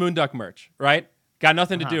got all this Moonduck merch, right? Got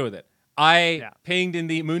nothing to do with it. I pinged in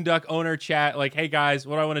the Moonduck owner chat, like, hey, guys,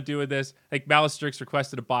 what do I want to do with this? Like, Balistrix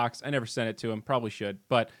requested a box. I never sent it to him. Probably should.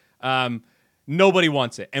 But nobody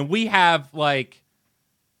wants it. And we have, like,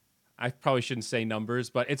 I probably shouldn't say numbers,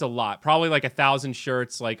 but it's a lot. Probably like 1,000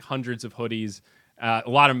 shirts, like hundreds of hoodies, a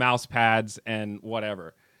lot of mouse pads, and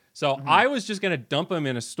whatever. So I was just going to dump them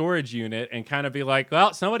in a storage unit and kind of be like,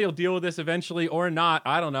 well, somebody will deal with this eventually or not.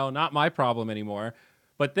 I don't know. Not my problem anymore.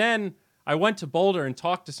 But then I went to Boulder and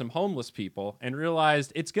talked to some homeless people and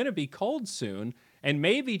realized it's going to be cold soon. And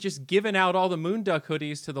maybe just giving out all the Moonduck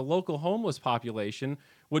hoodies to the local homeless population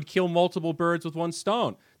would kill multiple birds with one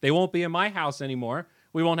stone. They won't be in my house anymore.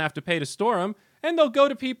 We won't have to pay to store them. And they'll go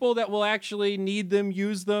to people that will actually need them,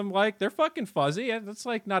 use them. Like, they're fucking fuzzy. That's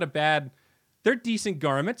like not a bad... They're decent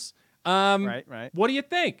garments. Right. What do you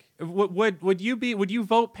think? Would you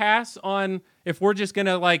vote pass on if we're just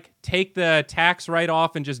gonna like take the tax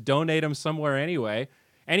write-off and just donate them somewhere anyway?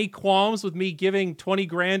 Any qualms with me giving 20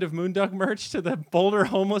 grand of Moonduck merch to the Boulder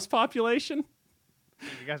homeless population?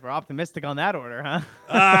 You guys were optimistic on that order,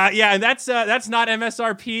 huh? Yeah, and that's not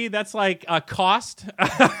MSRP. That's like a cost.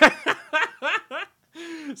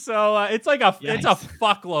 So it's like it's a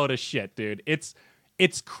fuckload of shit, dude. It's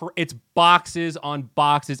boxes on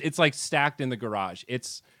boxes. It's like stacked in the garage.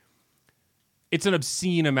 It's an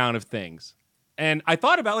obscene amount of things. And I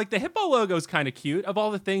thought about like the hippo logo is kind of cute. Of all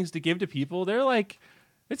the things to give to people, they're like,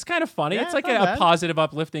 it's kind of funny. Yeah, it's like a positive,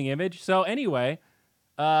 uplifting image. So anyway,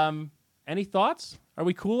 any thoughts? Are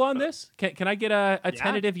we cool on this? Can I get a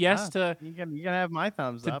tentative yes to? You can have my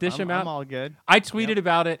thumbs up. Dish him out? I'm all good. I tweeted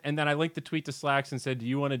about it, and then I linked the tweet to Slacks and said, "Do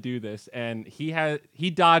you want to do this?" And he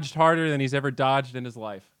dodged harder than he's ever dodged in his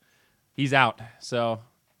life. He's out. So,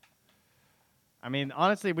 I mean,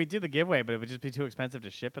 honestly, we do the giveaway, but it would just be too expensive to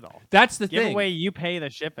ship it all. That's the thing. Giveaway, you pay the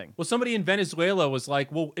shipping. Well, somebody in Venezuela was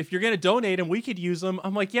like, "Well, if you're gonna donate them, we could use them."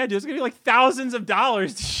 I'm like, "Yeah, dude, it's gonna be like thousands of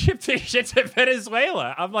dollars to ship this shit to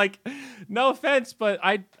Venezuela." I'm like, "No offense, but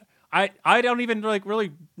I don't even like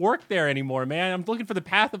really work there anymore, man. I'm looking for the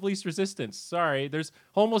path of least resistance. Sorry, there's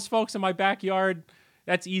homeless folks in my backyard.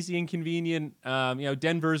 That's easy and convenient.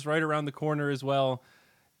 Denver's right around the corner as well.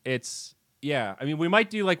 Yeah, I mean, we might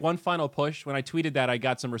do like one final push. When I tweeted that, I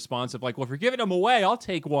got some response of like, well, if you're giving them away, I'll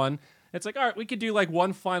take one. It's like, all right, we could do like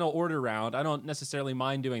one final order round. I don't necessarily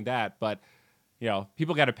mind doing that, but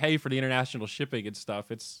people got to pay for the international shipping and stuff.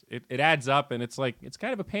 It adds up, and it's like it's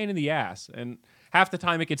kind of a pain in the ass. And half the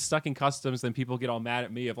time it gets stuck in customs, then people get all mad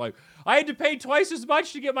at me of like, I had to pay twice as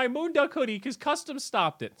much to get my Moonduck hoodie because customs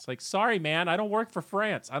stopped it. It's like, sorry, man, I don't work for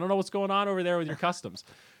France. I don't know what's going on over there with your customs.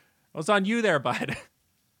 What's on you there, bud?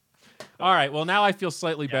 All right. Well, now I feel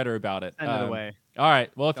slightly better about it. Send it away. All right.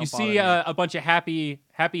 Well, if you see a bunch of happy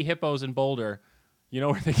hippos in Boulder, you know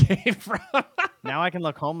where they came from. Now I can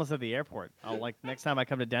look homeless at the airport. Next time I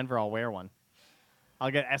come to Denver, I'll wear one.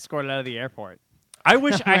 I'll get escorted out of the airport. I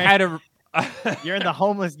wish I had a. You're in the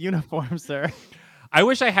homeless uniform, sir. I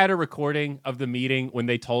wish I had a recording of the meeting when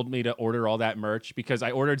they told me to order all that merch because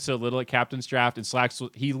I ordered so little at Captain's Draft and Slacks.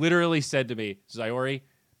 He literally said to me, Zyori,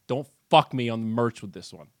 don't fuck me on the merch with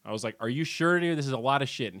this one. I was like, are you sure, dude? This is a lot of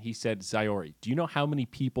shit. And he said, Zyori, do you know how many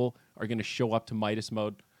people are going to show up to Midas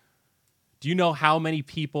Mode? Do you know how many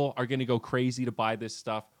people are going to go crazy to buy this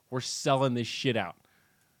stuff? We're selling this shit out.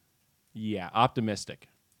 Yeah, optimistic.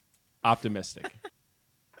 All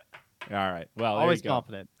right. Well, always there you go.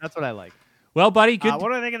 confident. That's what I like. Well, buddy, good. What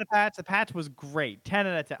do I think of the patch? The patch was great. 10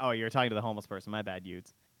 out of 10. Oh, you're talking to the homeless person. My bad,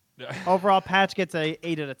 Yudes. Overall, patch gets a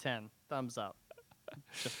 8 out of 10. Thumbs up.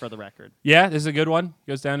 Just for the record. Yeah, this is a good one.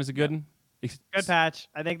 Goes down as a good one. Good patch.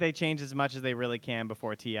 I think they change as much as they really can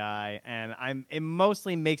before TI, and it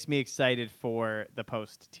mostly makes me excited for the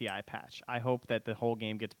post TI patch. I hope that the whole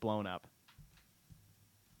game gets blown up.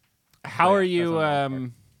 How are you?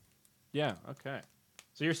 Yeah, okay.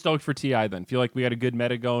 So you're stoked for TI then? Feel like we got a good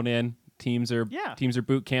meta going in. Teams are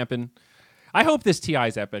boot camping. I hope this TI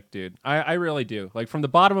is epic, dude. I really do. Like from the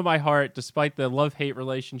bottom of my heart, despite the love-hate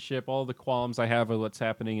relationship, all the qualms I have with what's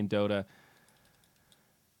happening in Dota,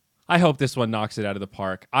 I hope this one knocks it out of the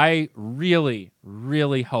park. I really,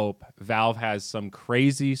 really hope Valve has some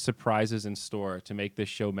crazy surprises in store to make this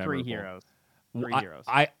show memorable. Three heroes.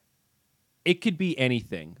 It could be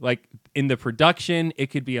anything. Like in the production, it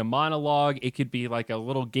could be a monologue. It could be like a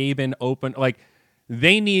little Gaben open. Like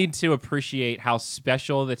they need to appreciate how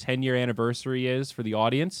special the 10-year anniversary is for the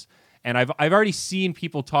audience. And I've already seen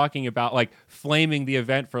people talking about like flaming the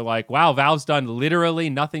event for like, wow, Valve's done literally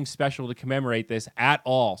nothing special to commemorate this at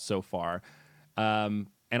all so far. And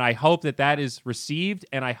I hope that is received,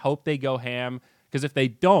 and I hope they go ham, because if they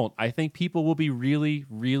don't, I think people will be really,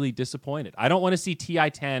 really disappointed. I don't want to see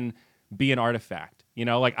TI-10 be an artifact. You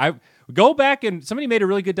know, like I go back and somebody made a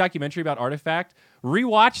really good documentary about Artifact.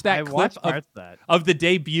 Rewatch that clip of the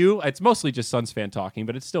debut. It's mostly just Suns fan talking,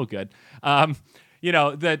 but it's still good. You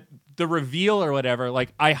know, the reveal or whatever,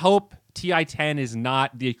 like I hope TI-10 is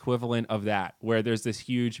not the equivalent of that, where there's this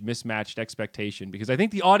huge mismatched expectation, because I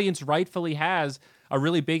think the audience rightfully has a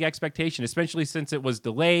really big expectation, especially since it was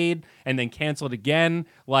delayed and then canceled again.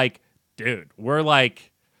 Like, dude, we're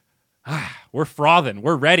like, we're frothing,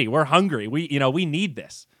 we're ready, we're hungry. We need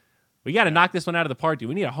this. We got to knock this one out of the park, dude.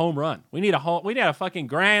 We need a home run. We need a fucking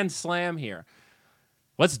grand slam here.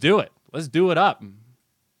 Let's do it. Let's do it up.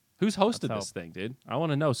 Who's hosted this thing, dude? I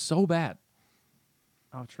want to know so bad.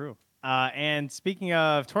 Oh, true. And speaking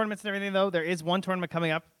of tournaments and everything, though, there is one tournament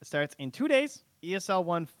coming up. It starts in 2 days. ESL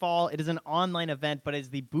One Fall. It is an online event, but it's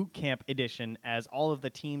the boot camp edition, as all of the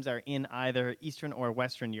teams are in either Eastern or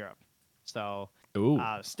Western Europe. So,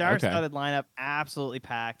 star-studded lineup, absolutely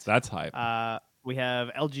packed. That's hype. We have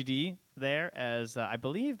LGD there as, I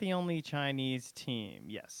believe, the only Chinese team.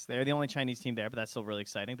 Yes, they're the only Chinese team there, but that's still really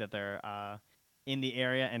exciting that they're in the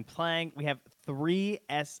area and playing. We have 3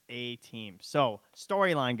 SA teams. So,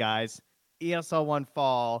 storyline, guys. ESL One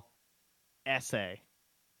Fall, SA.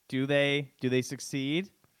 Do they succeed,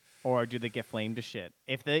 or do they get flamed to shit?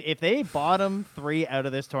 If they bottom 3 out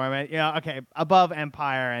of this tournament, okay, above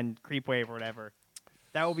Empire and Creep Wave or whatever,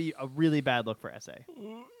 that will be a really bad look for SA.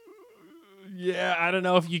 Yeah, I don't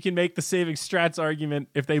know if you can make the saving strats argument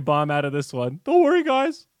if they bomb out of this one. Don't worry,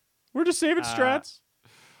 guys. We're just saving strats.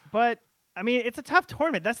 But I mean, it's a tough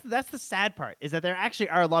tournament. That's the sad part, is that there actually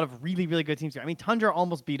are a lot of really, really good teams here. I mean, Tundra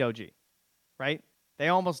almost beat OG, right? They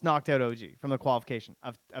almost knocked out OG from the qualification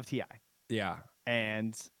of TI. Yeah.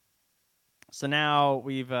 And so now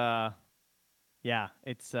we've, it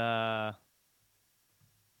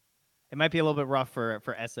might be a little bit rough for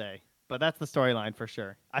SA, but that's the storyline for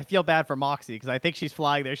sure. I feel bad for Moxie because I think she's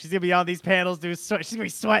flying there. She's going to be on these panels, dude. She's going to be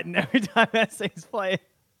sweating every time SA's playing.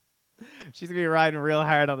 She's going to be riding real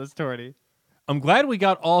hard on this tourney. I'm glad we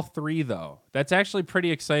got all 3, though. That's actually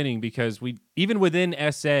pretty exciting, because we, even within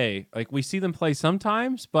SA, like we see them play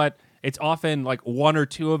sometimes, but it's often like 1 or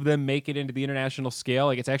 2 of them make it into the international scale.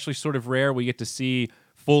 Like it's actually sort of rare we get to see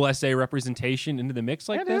full SA representation into the mix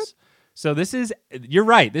like this. So you're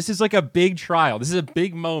right. This is like a big trial. This is a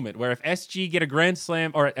big moment where if SG get a Grand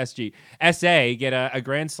Slam, or SA get a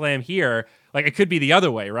Grand Slam here, like it could be the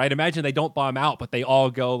other way, right? Imagine they don't bomb out, but they all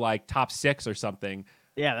go like top 6 or something.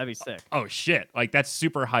 Yeah, that'd be sick. Oh, shit. Like, that's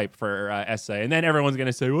super hype for SA. And then everyone's going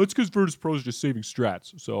to say, well, it's because Virtus Pro is just saving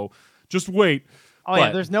strats. So just wait. Oh,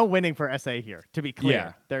 yeah, there's no winning for SA here, to be clear.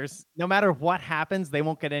 Yeah. There's no matter what happens, they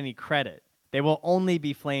won't get any credit. They will only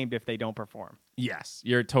be flamed if they don't perform. Yes,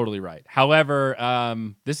 you're totally right. However,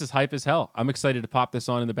 this is hype as hell. I'm excited to pop this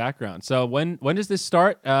on in the background. So when does this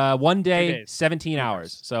start? 1 day, 17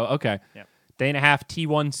 hours. So, okay. Yep. Day and a half,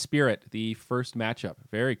 T1 Spirit, the first matchup.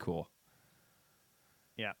 Very cool.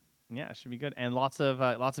 Yeah, it should be good, and lots of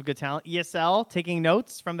good talent. ESL taking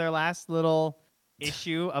notes from their last little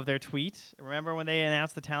issue of their tweet. Remember when they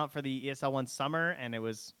announced the talent for the ESL One Summer, and it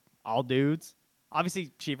was all dudes?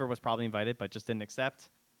 Obviously, Cheever was probably invited, but just didn't accept.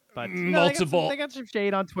 But multiple. They got some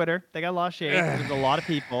shade on Twitter. They got a lot of shade. There's a lot of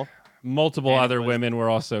people. Multiple other women were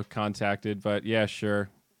also contacted, but yeah, sure.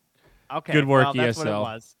 Okay, good work, ESL. That's what it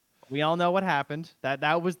was. We all know what happened.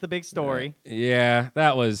 That was the big story. Yeah,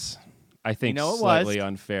 that was I think it slightly was.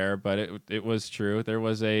 unfair, but it was true. There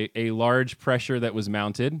was a large pressure that was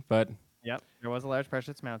mounted, but Yep, there was a large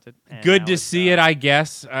pressure that's mounted. And good now to it's, see it, I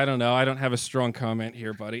guess. I don't know. I don't have a strong comment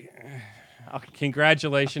here, buddy. Okay.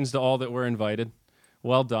 Congratulations to all that were invited.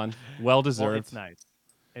 Well done. Well deserved. Well, it's nice.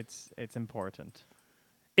 It's important.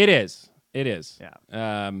 It is. It is.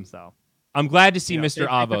 Yeah. So I'm glad to see Mr. they took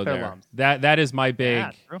Avo their there. lumps. That is my big.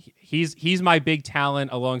 Yeah, true. He's my big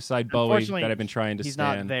talent alongside Bowie Unfortunately, that I've been trying to he's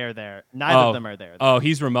stand. not there. Neither of them are there. Oh,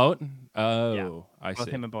 he's remote. Oh, Yeah. I Both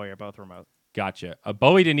see. him and Bowie are both remote. Gotcha.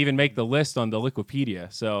 Bowie didn't even make the list on the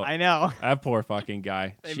Wikipedia, so I know. that poor fucking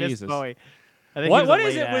guy. They Jesus. missed Bowie. I think he What was a what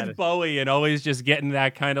is late it ad. with Bowie and always just getting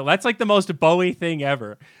that kind of? That's like the most Bowie thing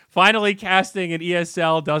ever. Finally casting an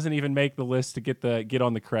ESL doesn't even make the list to get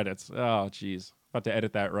on the credits. Oh, jeez. About to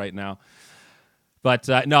edit that right now. But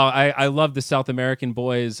no, I love the South American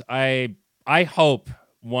boys. I hope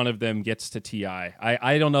one of them gets to TI.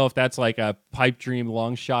 I don't know if that's like a pipe dream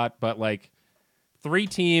long shot, but like 3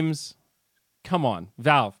 teams. Come on,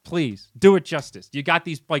 Valve, please do it justice. You got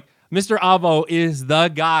these, like, Mr. Avo is the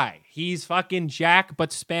guy. He's fucking Jack,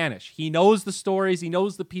 but Spanish. He knows the stories. He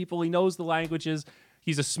knows the people. He knows the languages.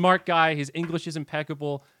 He's a smart guy. His English is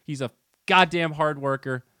impeccable. He's a goddamn hard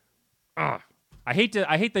worker. Ugh. I hate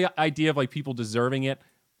the idea of like people deserving it,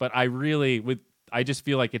 but I just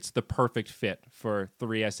feel like it's the perfect fit for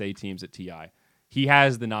 3 SA teams at TI. He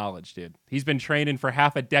has the knowledge, dude. He's been training for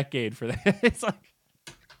half a decade for that. It's like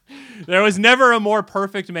there was never a more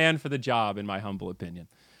perfect man for the job, in my humble opinion.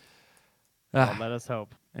 Well, let us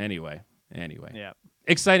hope. Anyway. Yeah.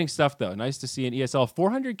 Exciting stuff, though. Nice to see an ESL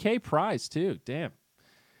 400K prize, too. Damn.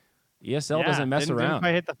 ESL doesn't mess didn't around.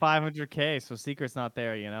 quite hit the 500K, so Secret's not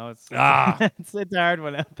there. It's Ah. it's a hard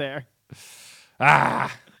one out there.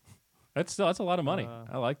 That's a lot of money.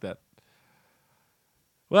 I like that.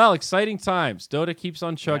 Well, exciting times. Dota keeps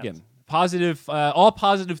on chugging. Yes. Positive, all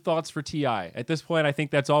positive thoughts for TI. At this point, I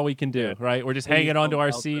think that's all we can do, right? We're just hanging on to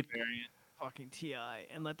our seat. Fucking TI,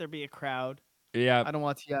 and let there be a crowd. Yeah, I don't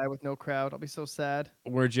want TI with no crowd. I'll be so sad.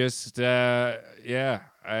 we're just,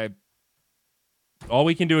 all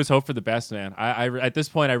we can do is hope for the best, man. I at this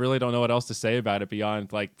point, I really don't know what else to say about it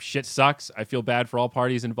beyond like shit sucks. I feel bad for all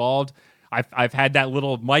parties involved. I've had that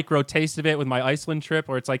little micro taste of it with my Iceland trip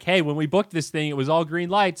where it's like, hey, when we booked this thing, it was all green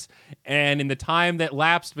lights. And in the time that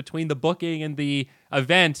lapsed between the booking and the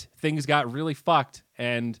event, things got really fucked.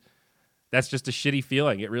 And that's just a shitty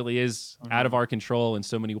feeling. It really is out of our control in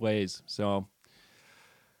so many ways. So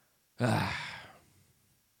are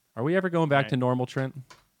we ever going back to normal, Trent?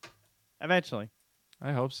 Eventually.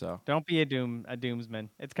 I hope so. Don't be a doomsman.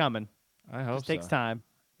 It's coming. I hope It takes time.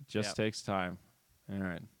 It just takes time. All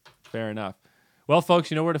right. Fair enough. Well, folks,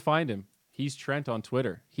 you know where to find him. He's Trent on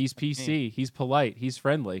Twitter. He's PC. He's polite. He's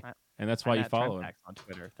friendly. And that's why you follow him. On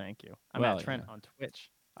Twitter. Thank you. I'm Well, at Trent yeah. on Twitch.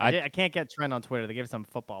 I can't get Trent on Twitter. They give some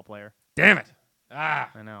football player. Damn it. I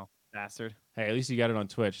know. Bastard. Hey, at least you got it on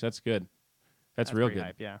Twitch. That's good. That's real pretty good.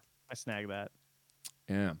 hype, yeah. I snagged that.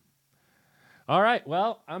 Yeah. All right.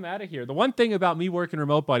 Well, I'm out of here. The one thing about me working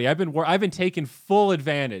remote, buddy, I've been taking full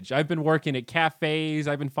advantage. I've been working at cafes.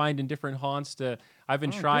 I've been finding different haunts I've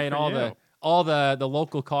been trying all the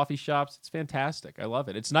local coffee shops. It's fantastic. I love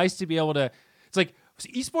it. It's nice to be able to. It's like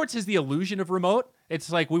esports has the illusion of remote. It's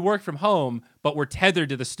like we work from home, but we're tethered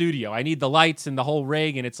to the studio. I need the lights and the whole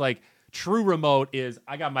rig, and it's like true remote is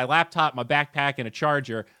I got my laptop, my backpack, and a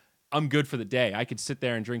charger. I'm good for the day. I could sit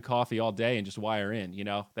there and drink coffee all day and just wire in.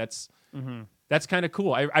 That's kind of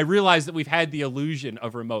cool. I realize that we've had the illusion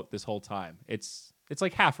of remote this whole time. It's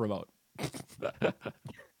like half remote.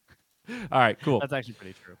 All right, cool. That's actually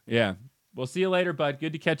pretty true. Yeah. We'll see you later, bud.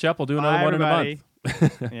 Good to catch up. We'll do another one everybody. in a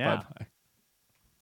month. Yeah. Bye-bye.